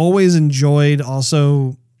 I've always enjoyed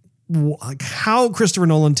also like how Christopher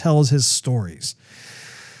Nolan tells his stories.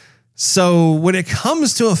 So when it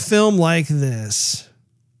comes to a film like this,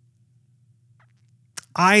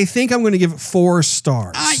 I think I'm going to give it 4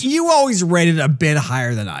 stars. You always rate it a bit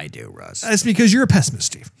higher than I do, Russ. That's because you're a pessimist,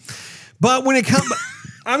 Steve. But when it comes,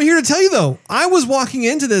 I'm here to tell you though, I was walking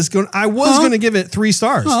into this going, I was going to give it 3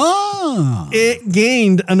 stars. It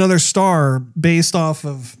gained another star based off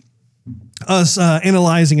of us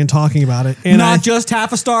analyzing and talking about it. And not just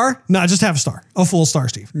half a star? Not just half a star. A full star,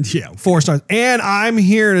 Steve. Yeah. 4 stars. And I'm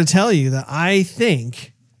here to tell you that I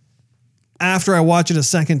think after I watch it a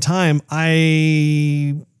second time,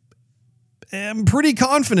 I am pretty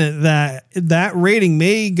confident that that rating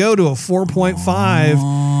may go to a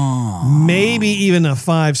 4.5, maybe even a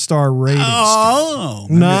 5-star rating.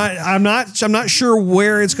 I'm not sure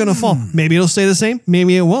where it's going to fall. Maybe it'll stay the same.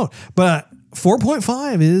 Maybe it won't. But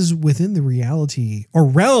 4.5 is within the reality or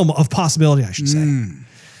realm of possibility, I should say.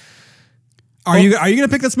 Are you going to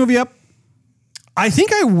pick this movie up? I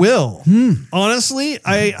think I will. Honestly,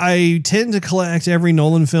 I tend to collect every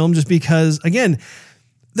Nolan film just because, again,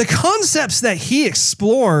 the concepts that he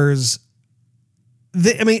explores,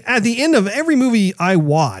 I mean, at the end of every movie I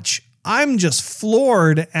watch, I'm just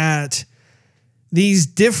floored at these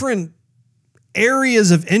different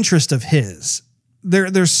areas of interest of his.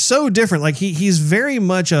 They're so different. Like he's very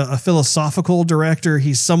much a philosophical director.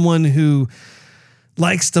 He's someone who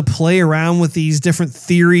likes to play around with these different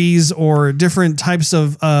theories or different types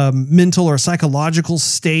of mental or psychological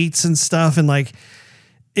states and stuff. And like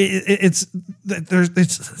it's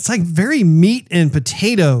like very meat and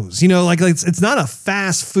potatoes. You know, like it's not a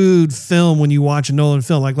fast food film when you watch a Nolan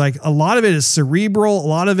film. Like a lot of it is cerebral. A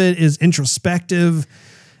lot of it is introspective.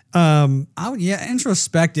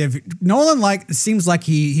 Introspective. Nolan seems like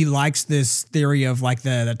he likes this theory of like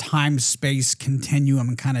the time space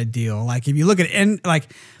continuum kind of deal. Like if you look at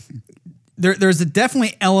there's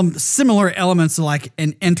definitely similar elements to like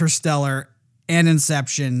in Interstellar and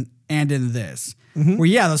Inception and in this.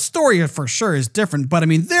 Where the story for sure is different, but I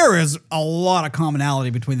mean there is a lot of commonality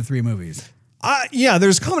between the 3 movies.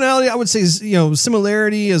 There's commonality. I would say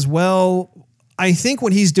similarity as well. I think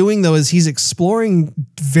what he's doing though is he's exploring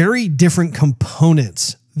very different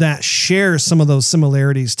components that share some of those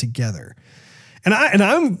similarities together. And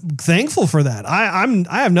I'm thankful for that. I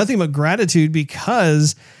have nothing but gratitude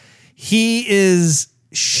because he is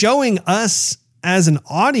showing us as an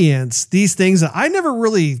audience these things that I never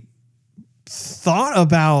really thought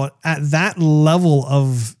about at that level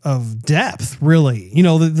of depth, really. You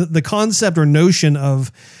know, the concept or notion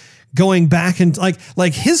of going back and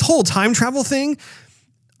like his whole time travel thing.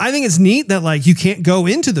 I think it's neat that like you can't go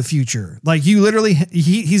into the future. Like you literally,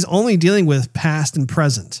 he's only dealing with past and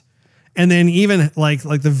present. And then even like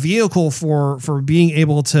the vehicle for being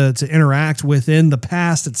able to interact within the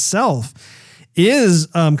past itself is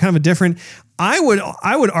kind of a different. I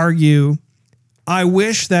would argue, I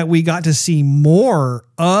wish that we got to see more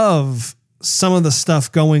of some of the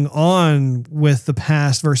stuff going on with the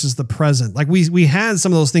past versus the present. Like we had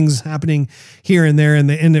some of those things happening here and there, and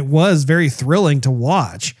it was very thrilling to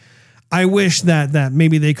watch. I wish that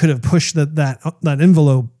maybe they could have pushed that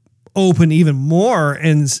envelope open even more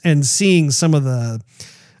and seeing some of the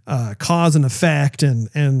cause and effect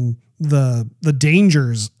and the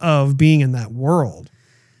dangers of being in that world.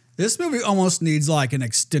 This movie almost needs like an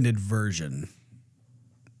extended version.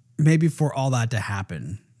 Maybe for all that to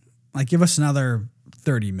happen. Like give us another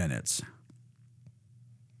 30 minutes.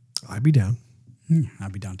 I'd be down.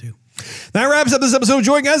 I'd be down too. That wraps up this episode of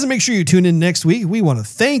Joy, guys, and make sure you tune in next week. We want to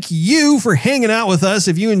thank you for hanging out with us.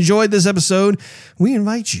 If you enjoyed this episode, we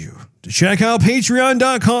invite you to check out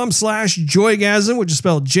patreon.com/joygasm, which is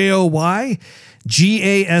spelled JOYGASM,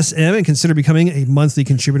 and consider becoming a monthly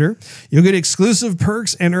contributor. You'll get exclusive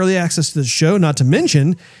perks and early access to the show. Not to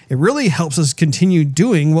mention, it really helps us continue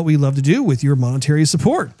doing what we love to do with your monetary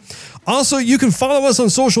support. Also, you can follow us on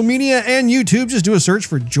social media and YouTube. Just do a search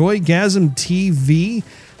for Joygasm TV.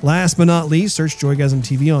 Last but not least, search Joygasm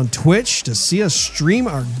TV on Twitch to see us stream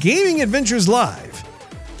our gaming adventures live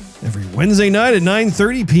every Wednesday night at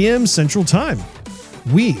 9:30 p.m. Central Time.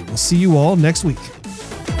 We will see you all next week.